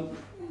Lowe,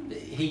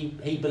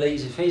 he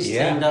believes if his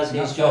team does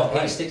his job,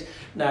 he sticks.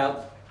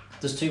 Now,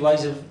 there's 2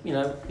 ways of,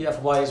 the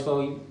other way as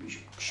well,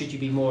 should you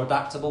be more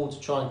adaptable to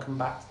try and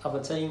combat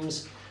other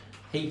teams?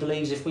 He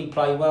believes if we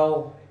play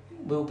well,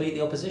 will beat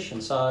the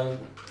opposition. So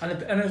and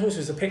there's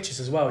also the pitches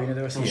as well.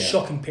 There are some Yeah.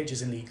 shocking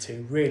pitches in League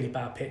Two, really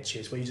bad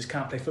pitches where you just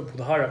can't play football.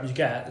 The higher up you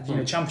get,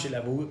 Championship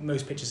level,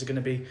 most pitches are going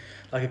to be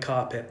like a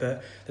carpet,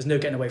 but there's no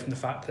getting away from the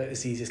fact that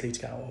it's the easiest league to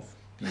get out of.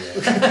 Yeah.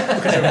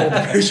 Because there are more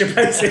promotion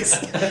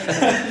places.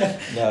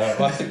 No,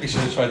 I think we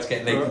should have tried to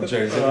get Nathan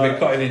Jones. It would be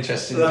quite an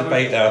interesting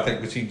debate there, I think,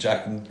 between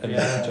Jack and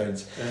Nathan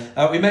Jones.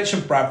 Yeah. We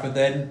mentioned Bradford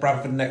then.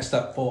 Bradford next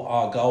up for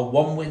Argyle.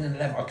 1 win and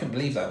 11. I couldn't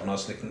believe that when I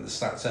was looking at the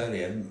stats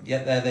earlier. And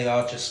yet there they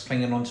are, just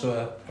clinging on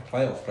to a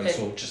playoff place,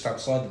 or just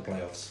outside the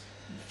playoffs.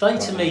 They,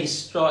 to me,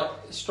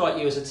 strike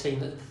you as a team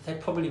that they're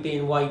probably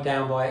being weighed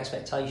down by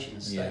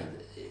expectations. Yeah.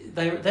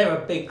 They're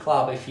a big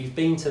club. If you've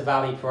been to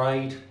Valley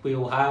Parade, we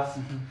all have.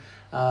 Mm-hmm.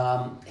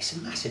 It's a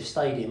massive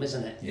stadium,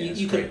 isn't it? Yeah,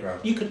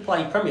 you could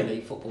play Premier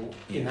League football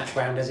in that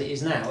ground as it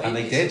is now. And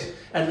they did.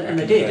 And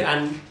they did.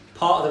 And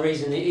part of the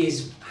reason it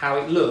is how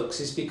it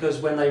looks is because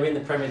when they were in the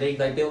Premier League,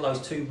 they built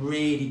those 2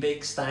 really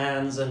big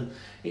stands, and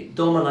it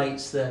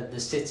dominates the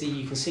city.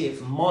 You can see it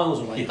from miles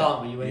away,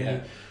 can't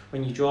you?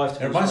 When you drive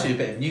to it reminds me a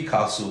bit of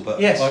Newcastle, but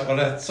yes. like on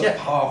a sort of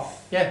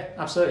half. Yeah,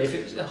 absolutely. If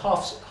it was a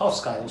half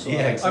scale, sort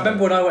of. I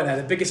remember when I went there,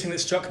 the biggest thing that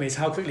struck me is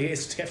how quickly it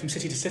is to get from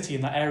city to city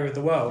in that area of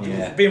the world.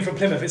 Yeah. Being from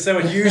Plymouth, it's so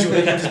unusual that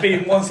you can just be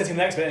in one city and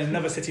the next bit and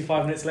another city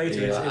 5 minutes later.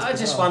 Yeah. It's I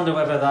just wonder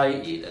whether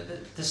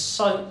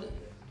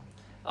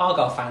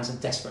Argyle fans are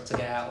desperate to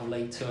get out of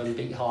League Two and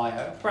beat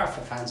higher.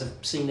 Bradford fans have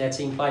seen their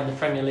team play in the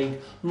Premier League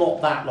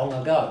not that long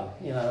ago,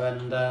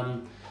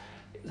 and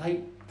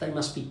they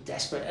must be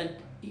desperate. And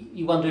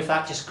you wonder if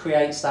that just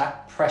creates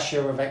that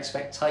pressure of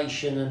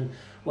expectation, and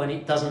when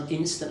it doesn't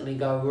instantly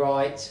go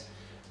right,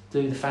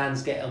 do the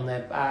fans get on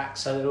their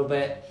backs a little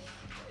bit?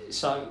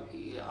 So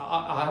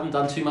I haven't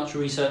done too much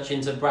research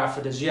into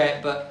Bradford as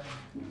yet, but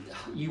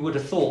you would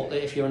have thought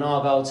that if you're an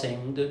Argyle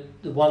team,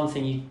 the one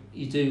thing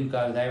you do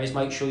go there is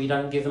make sure you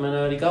don't give them an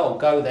early goal.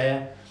 Go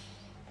there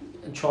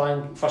and try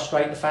and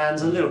frustrate the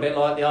fans a little bit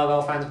like the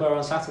Argyle fans were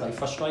on Saturday.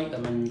 Frustrate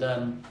them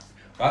and...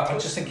 I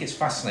just think it's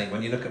fascinating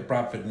when you look at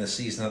Bradford and the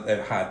season that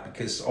they've had,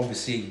 because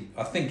obviously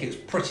I think it's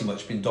pretty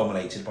much been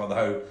dominated by the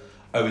whole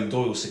Owen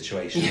Doyle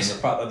situation, and the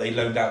fact that they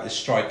loaned out this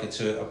striker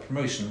to a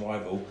promotion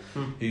rival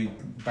who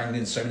banged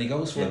in so many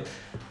goals for them.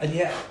 And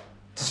yet,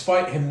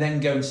 despite him then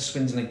going to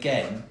Swindon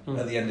again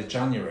at the end of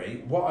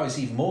January, what I was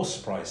even more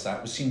surprised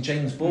at was seeing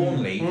James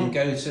Bourne leave and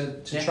go to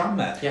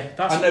Tranmere. Yeah,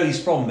 I know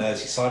he's from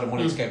Merseyside and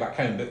wanted to go back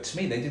home, but to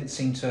me they didn't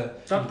seem to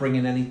bring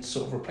in any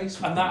sort of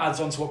replacement. And that adds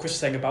on to what Chris was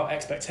saying about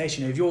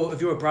expectation. If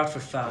you're a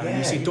Bradford fan and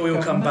you see you'd Doyle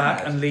go come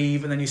back mad. and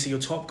leave, and then you see your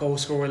top goal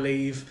scorer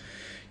leave,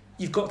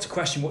 you've got to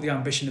question what the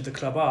ambition of the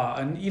club are.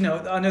 And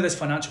I know there's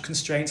financial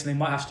constraints and they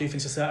might have to do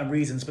things for certain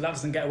reasons, but that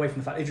doesn't get away from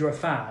the fact if you're a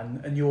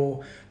fan and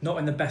you're not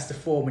in the best of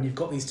form, and you've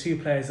got these 2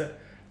 players that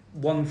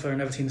one for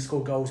another team to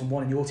score goals and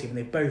one in your team, and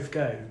they both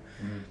go.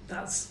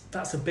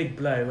 That's a big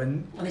blow.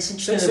 And it's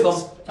interesting.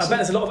 I bet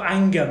there's a lot of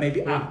anger,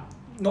 maybe at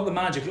not the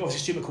manager, because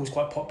obviously Stuart McCall's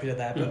quite popular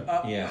there,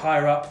 but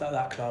higher up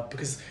that club,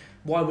 because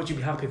why would you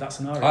be happy with that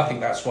scenario? I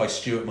think that's why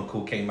Stuart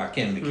McCall came back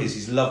in, because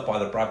he's loved by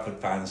the Bradford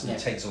fans, and it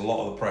takes a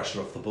lot of the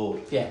pressure off the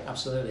board. Yeah,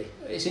 absolutely.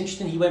 It's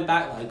interesting he went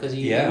back though, because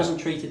he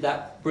wasn't treated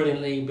that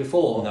brilliantly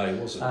before. No, he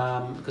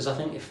wasn't. Because I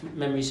think if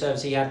memory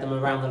serves, he had them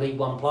around the League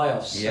One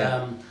playoffs.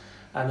 Yeah.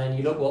 And then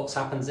you look what's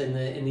happened in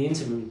the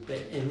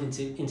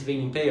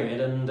intervening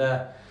period, and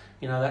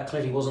that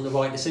clearly wasn't the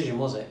right decision,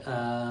 was it?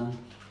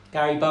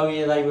 Gary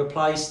Bowyer they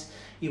replaced.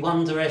 You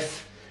wonder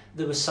if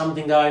there was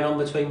something going on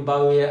between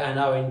Bowyer and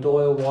Owen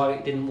Doyle, why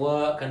it didn't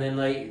work, and then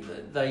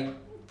they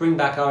bring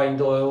back Owen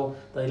Doyle,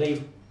 they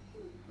leave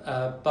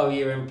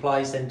Bowyer in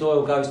place, then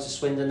Doyle goes to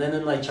Swindon, and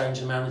then they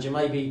change the manager.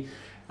 Maybe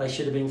they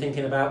should have been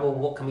thinking about, well,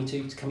 what can we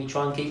do? Can we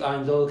try and keep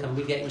Owen Doyle? Can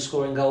we get him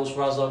scoring goals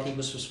for us like he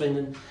was for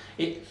Swindon?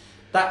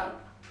 That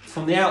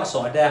from the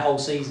outside, their whole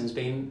season's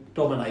been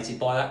dominated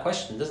by that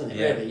question, doesn't it?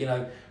 Yeah.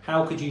 Really,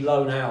 how could you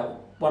loan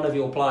out one of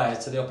your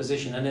players to the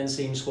opposition and then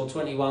see him score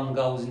 21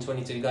 goals in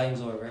 22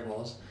 games or whatever it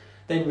was,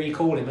 then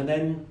recall him and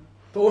then...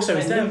 But also,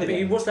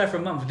 he was there for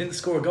a month and didn't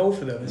score a goal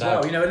for them as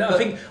well. And I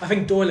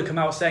think Doyle had come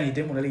out saying he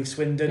didn't want to leave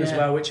Swindon as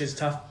well, which is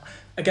tough.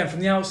 Again, from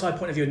the outside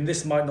point of view, and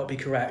this might not be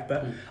correct,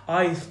 but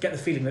I get the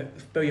feeling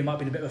that Bowyer might have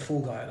been a bit of a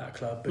fool guy at that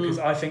club, because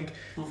I think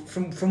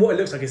from what it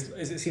looks like,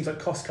 it seems like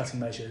cost-cutting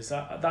measures.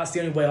 That's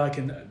the only way I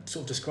can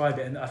sort of describe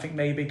it. And I think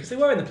maybe because they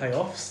were in the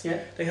playoffs,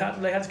 they had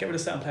to get rid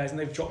of certain players and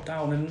they've dropped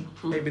down, and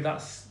maybe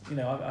that's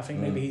I think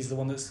maybe he's the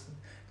one that's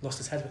lost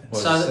his head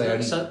with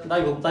it. So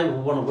they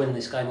will want to win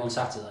this game on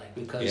Saturday,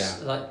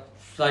 because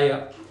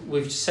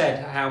we've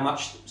said how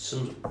much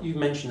you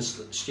mentioned,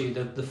 Stu,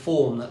 the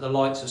form that the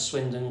likes of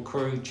Swindon,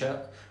 Crewe,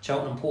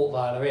 Cheltenham and Port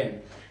Vale are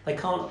in. They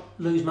can't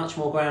lose much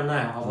more ground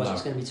now, otherwise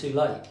it's going to be too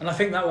late. And I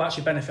think that will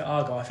actually benefit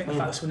Argyle. I think the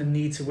fact that Swindon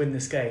need to win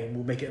this game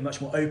will make it a much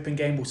more open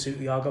game, will suit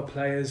the Argyle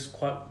players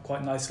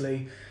quite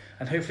nicely,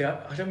 and hopefully, I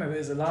don't remember, it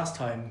was the last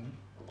time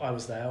I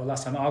was there, or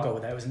last time Argyle were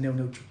there, it was a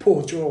 0-0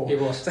 poor draw. It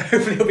was. So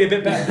hopefully it'll be a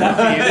bit better than that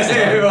for you this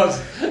time.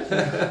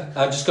 It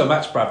was. Just going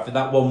back to Bradford,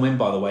 that one win,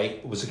 by the way,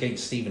 was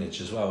against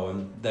Stevenage as well,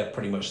 and they're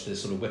pretty much the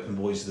sort of whipping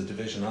boys of the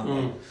division,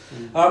 aren't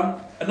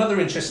they? Another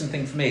interesting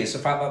thing for me is the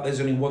fact that there's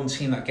only one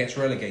team that gets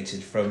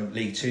relegated from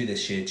League Two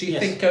this year. Do you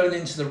think going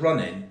into the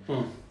run-in,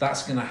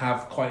 that's going to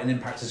have quite an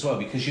impact as well?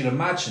 Because you'd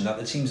imagine that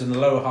the teams in the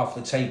lower half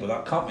of the table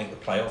that can't make the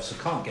playoffs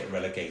or can't get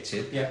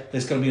relegated,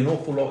 there's going to be an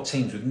awful lot of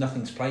teams with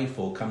nothing to play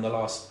for come the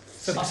last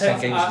 10 games of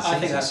the season. I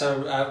think that's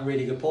a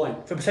really good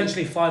point. For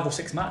potentially 5 or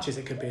 6 matches,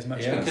 it could be as much.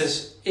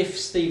 Because if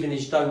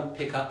Stevenage don't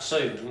pick up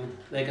soon,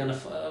 they're going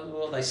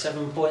to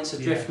 7 points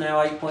adrift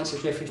now, 8 points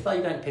adrift. If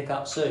they don't pick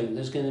up soon,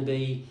 there's going to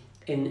be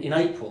in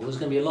April. There's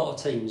going to be a lot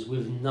of teams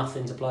with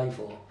nothing to play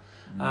for,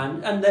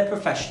 and they're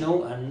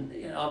professional. And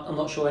I'm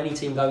not sure any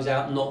team goes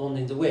out not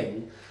wanting to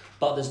win.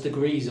 But there's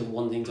degrees of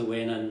wanting to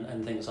win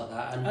and things like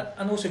that.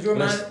 And also, if you're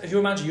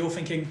a manager, you're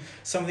thinking,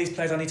 some of these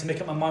players I need to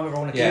make up my mind whether I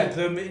want to keep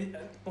them.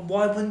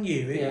 Why wouldn't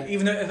you?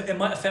 Even though it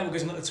might affect what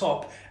goes on at the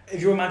top, if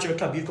you're a manager of a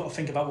club, you've got to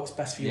think about what's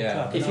best for your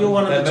club. If you're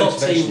one of the top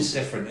teams,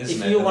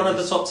 if you're one of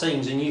the top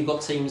teams and you've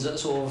got teams that are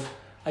sort of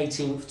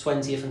 18th,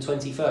 20th and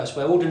 21st,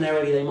 where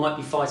ordinarily they might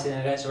be fighting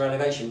against a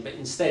relegation, but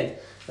instead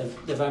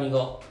they've only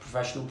got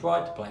professional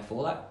pride to play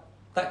for,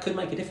 that could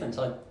make a difference.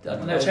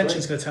 The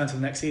attention's going to turn to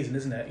the next season,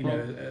 isn't it?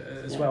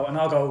 As well. And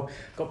Argyle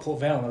got Port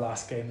Vale in the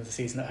last game of the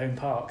season at home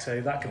park, so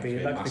that could be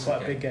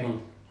quite a big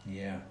game.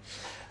 Yeah.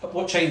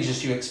 What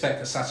changes do you expect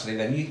for Saturday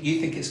then? You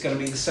think it's going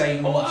to be the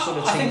same sort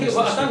of team?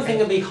 I don't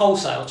think it'll be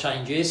wholesale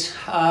changes.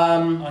 I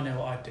know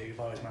what I'd do if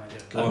I was manager.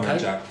 Go on then,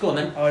 Jack. Go on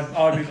then.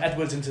 I'd move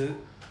Edwards into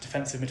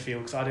defensive midfield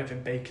because I don't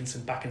think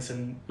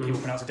Backinson, people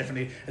pronounce it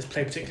differently, has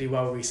played particularly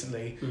well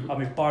recently. I'll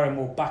move Byron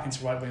Moore back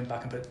into right wing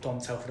back and put Dom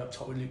Telford up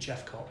top with Luke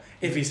Jeffcott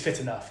if he's fit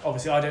enough.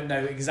 Obviously I don't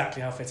know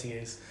exactly how fit he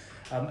is,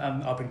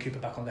 and I'll bring Cooper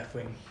back on left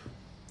wing.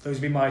 Those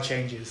would be my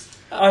changes.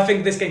 I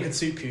think this game could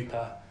suit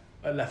Cooper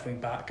at left wing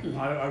back.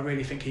 I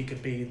really think he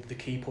could be the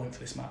key point for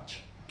this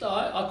match.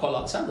 I quite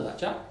like the sound of that,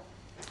 Jack.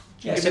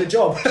 Yeah, give it a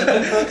job.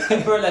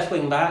 Cooper at left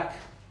wing back,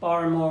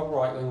 Byron Moore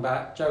right wing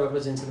back, Joe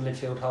Edwards into the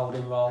midfield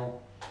holding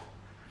role,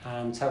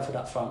 and Telford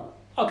up front.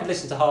 I could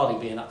listen to Hardy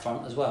being up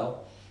front as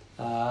well.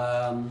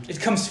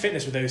 It comes to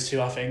fitness with those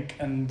two, I think,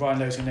 and Ryan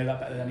Lowe's going to know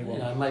that better than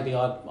anyone.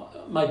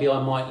 Maybe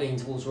I might lean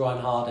towards Ryan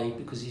Hardy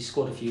because he's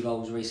scored a few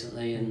goals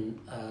recently and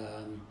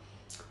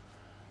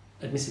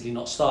admittedly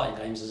not starting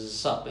games as a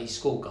sub, but he's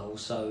scored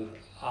goals. So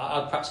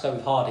I'd perhaps go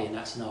with Hardy in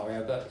that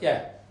scenario. But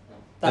yeah,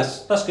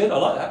 that's good. I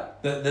like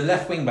that. The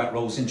left wing back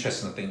role is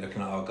interesting, I think,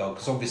 looking at our goal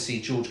because obviously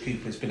George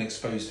Cooper has been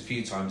exposed a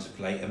few times of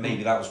late, and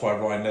maybe that was why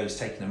Ryan Lowe's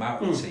taken him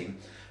out of the team.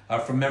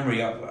 From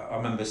memory, I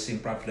remember seeing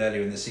Bradford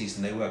earlier in the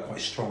season. They were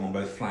quite strong on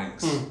both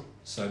flanks,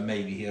 so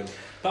maybe he'll.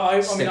 But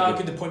I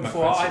argued the point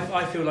before.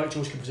 I feel like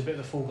George Cooper's a bit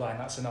of a fall guy in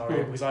that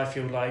scenario because I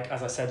feel like,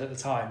 as I said at the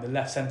time, the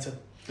left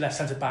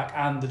centre back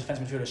and the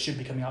defensive midfielder should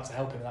be coming out to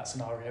help him in that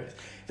scenario.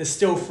 There's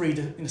still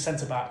 3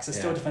 centre backs. There's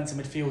still a defensive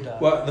midfielder.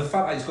 Well, the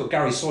fact that he's got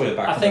Gary Sawyer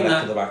back on the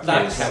left of the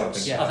back as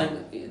well. I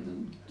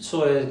think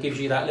Sawyer gives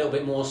you that little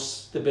bit more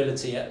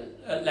stability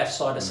at left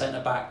side of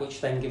centre back,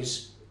 which then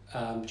gives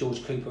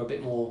George Cooper a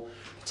bit more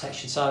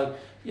protection. So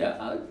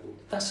yeah,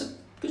 that's a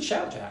good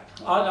shout, Jack.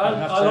 I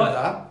like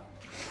that.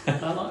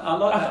 I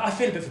like that. I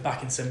feel a bit for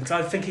Backinson because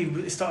I think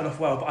he started off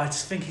well, but I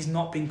just think he's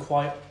not been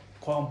quite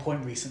on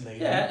point recently.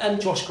 Yeah, and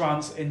Josh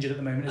Grant's injured at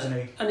the moment, isn't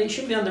he? And it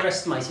shouldn't be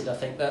underestimated, I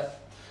think, that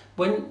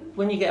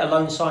when you get a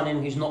loan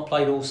signing who's not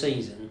played all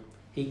season,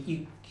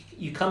 he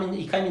came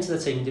into the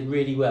team and did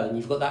really well, and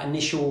you've got that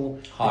initial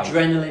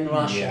adrenaline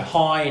rush and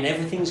high, and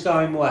everything's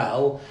going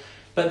well,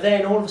 but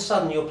then all of a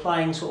sudden you're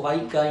playing sort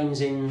of 8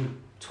 games in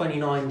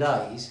 29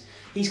 days.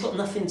 He's got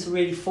nothing to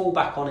really fall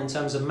back on in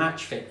terms of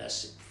match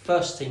fitness,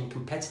 first team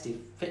competitive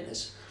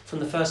fitness from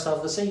the first half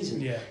of the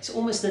season. Yeah. It's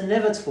almost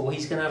inevitable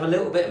he's going to have a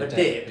little bit of a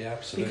dip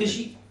because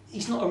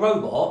he's not a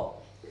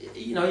robot.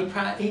 He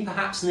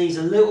perhaps needs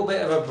a little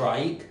bit of a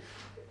break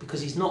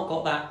because he's not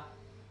got that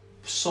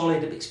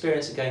solid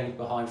experience of game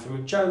behind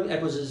him. Joe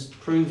Edwards has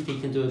proved he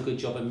can do a good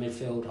job in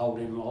midfield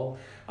holding role.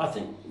 I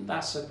think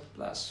that's a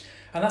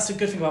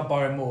good thing about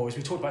Byron Moore is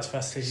we talked about his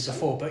versatility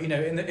before, but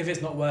if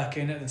it's not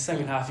working in the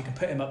second half, you can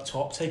put him up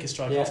top, take a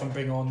strike off and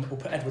bring on, or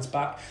put Edwards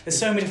back. There's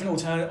so many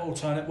different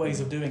alternate ways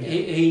of doing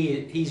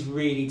it. He's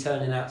really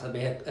turning out to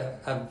be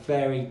a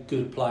very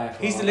good player.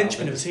 He's the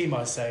linchpin of the team,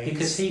 I'd say,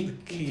 because he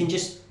can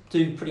just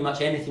do pretty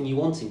much anything you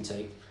want him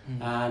to,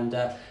 and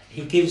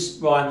he gives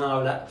Ryan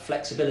Lowe that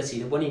flexibility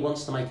that when he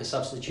wants to make a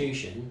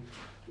substitution,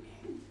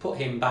 put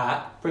him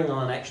back, bring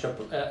on a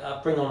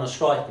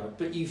striker,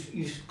 but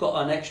you've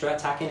got an extra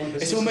attacking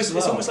impetus.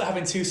 It's almost like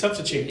having 2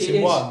 substitutes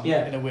in one,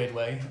 in a weird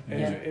way.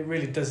 It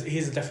really does.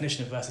 He's a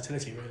definition of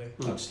versatility, really.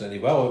 Absolutely.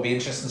 Well, it'll be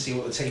interesting to see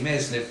what the team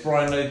is, and if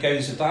Brian Lowe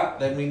goes with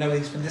that, then we know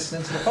he's been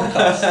listening to the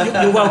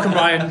podcast. You're welcome,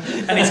 Ryan.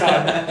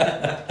 Anytime.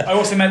 I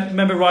also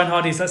remember Ryan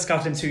Hardy's. Let's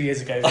scouted him 2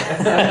 years ago.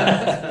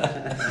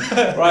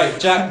 Right,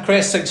 Jack,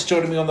 Chris, thanks for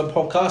joining me on the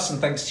podcast, and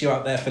thanks to you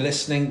out there for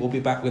listening. We'll be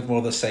back with more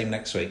of the same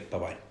next week. Bye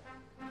bye.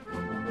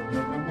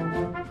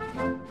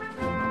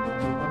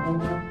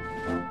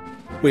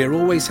 We are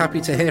always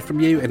happy to hear from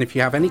you, and if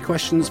you have any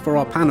questions for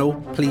our panel,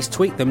 please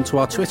tweet them to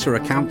our Twitter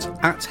account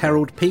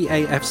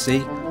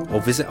 @HeraldPAFC or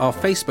visit our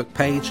Facebook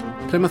page,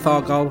 Plymouth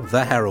Argyle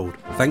The Herald.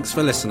 Thanks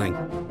for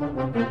listening.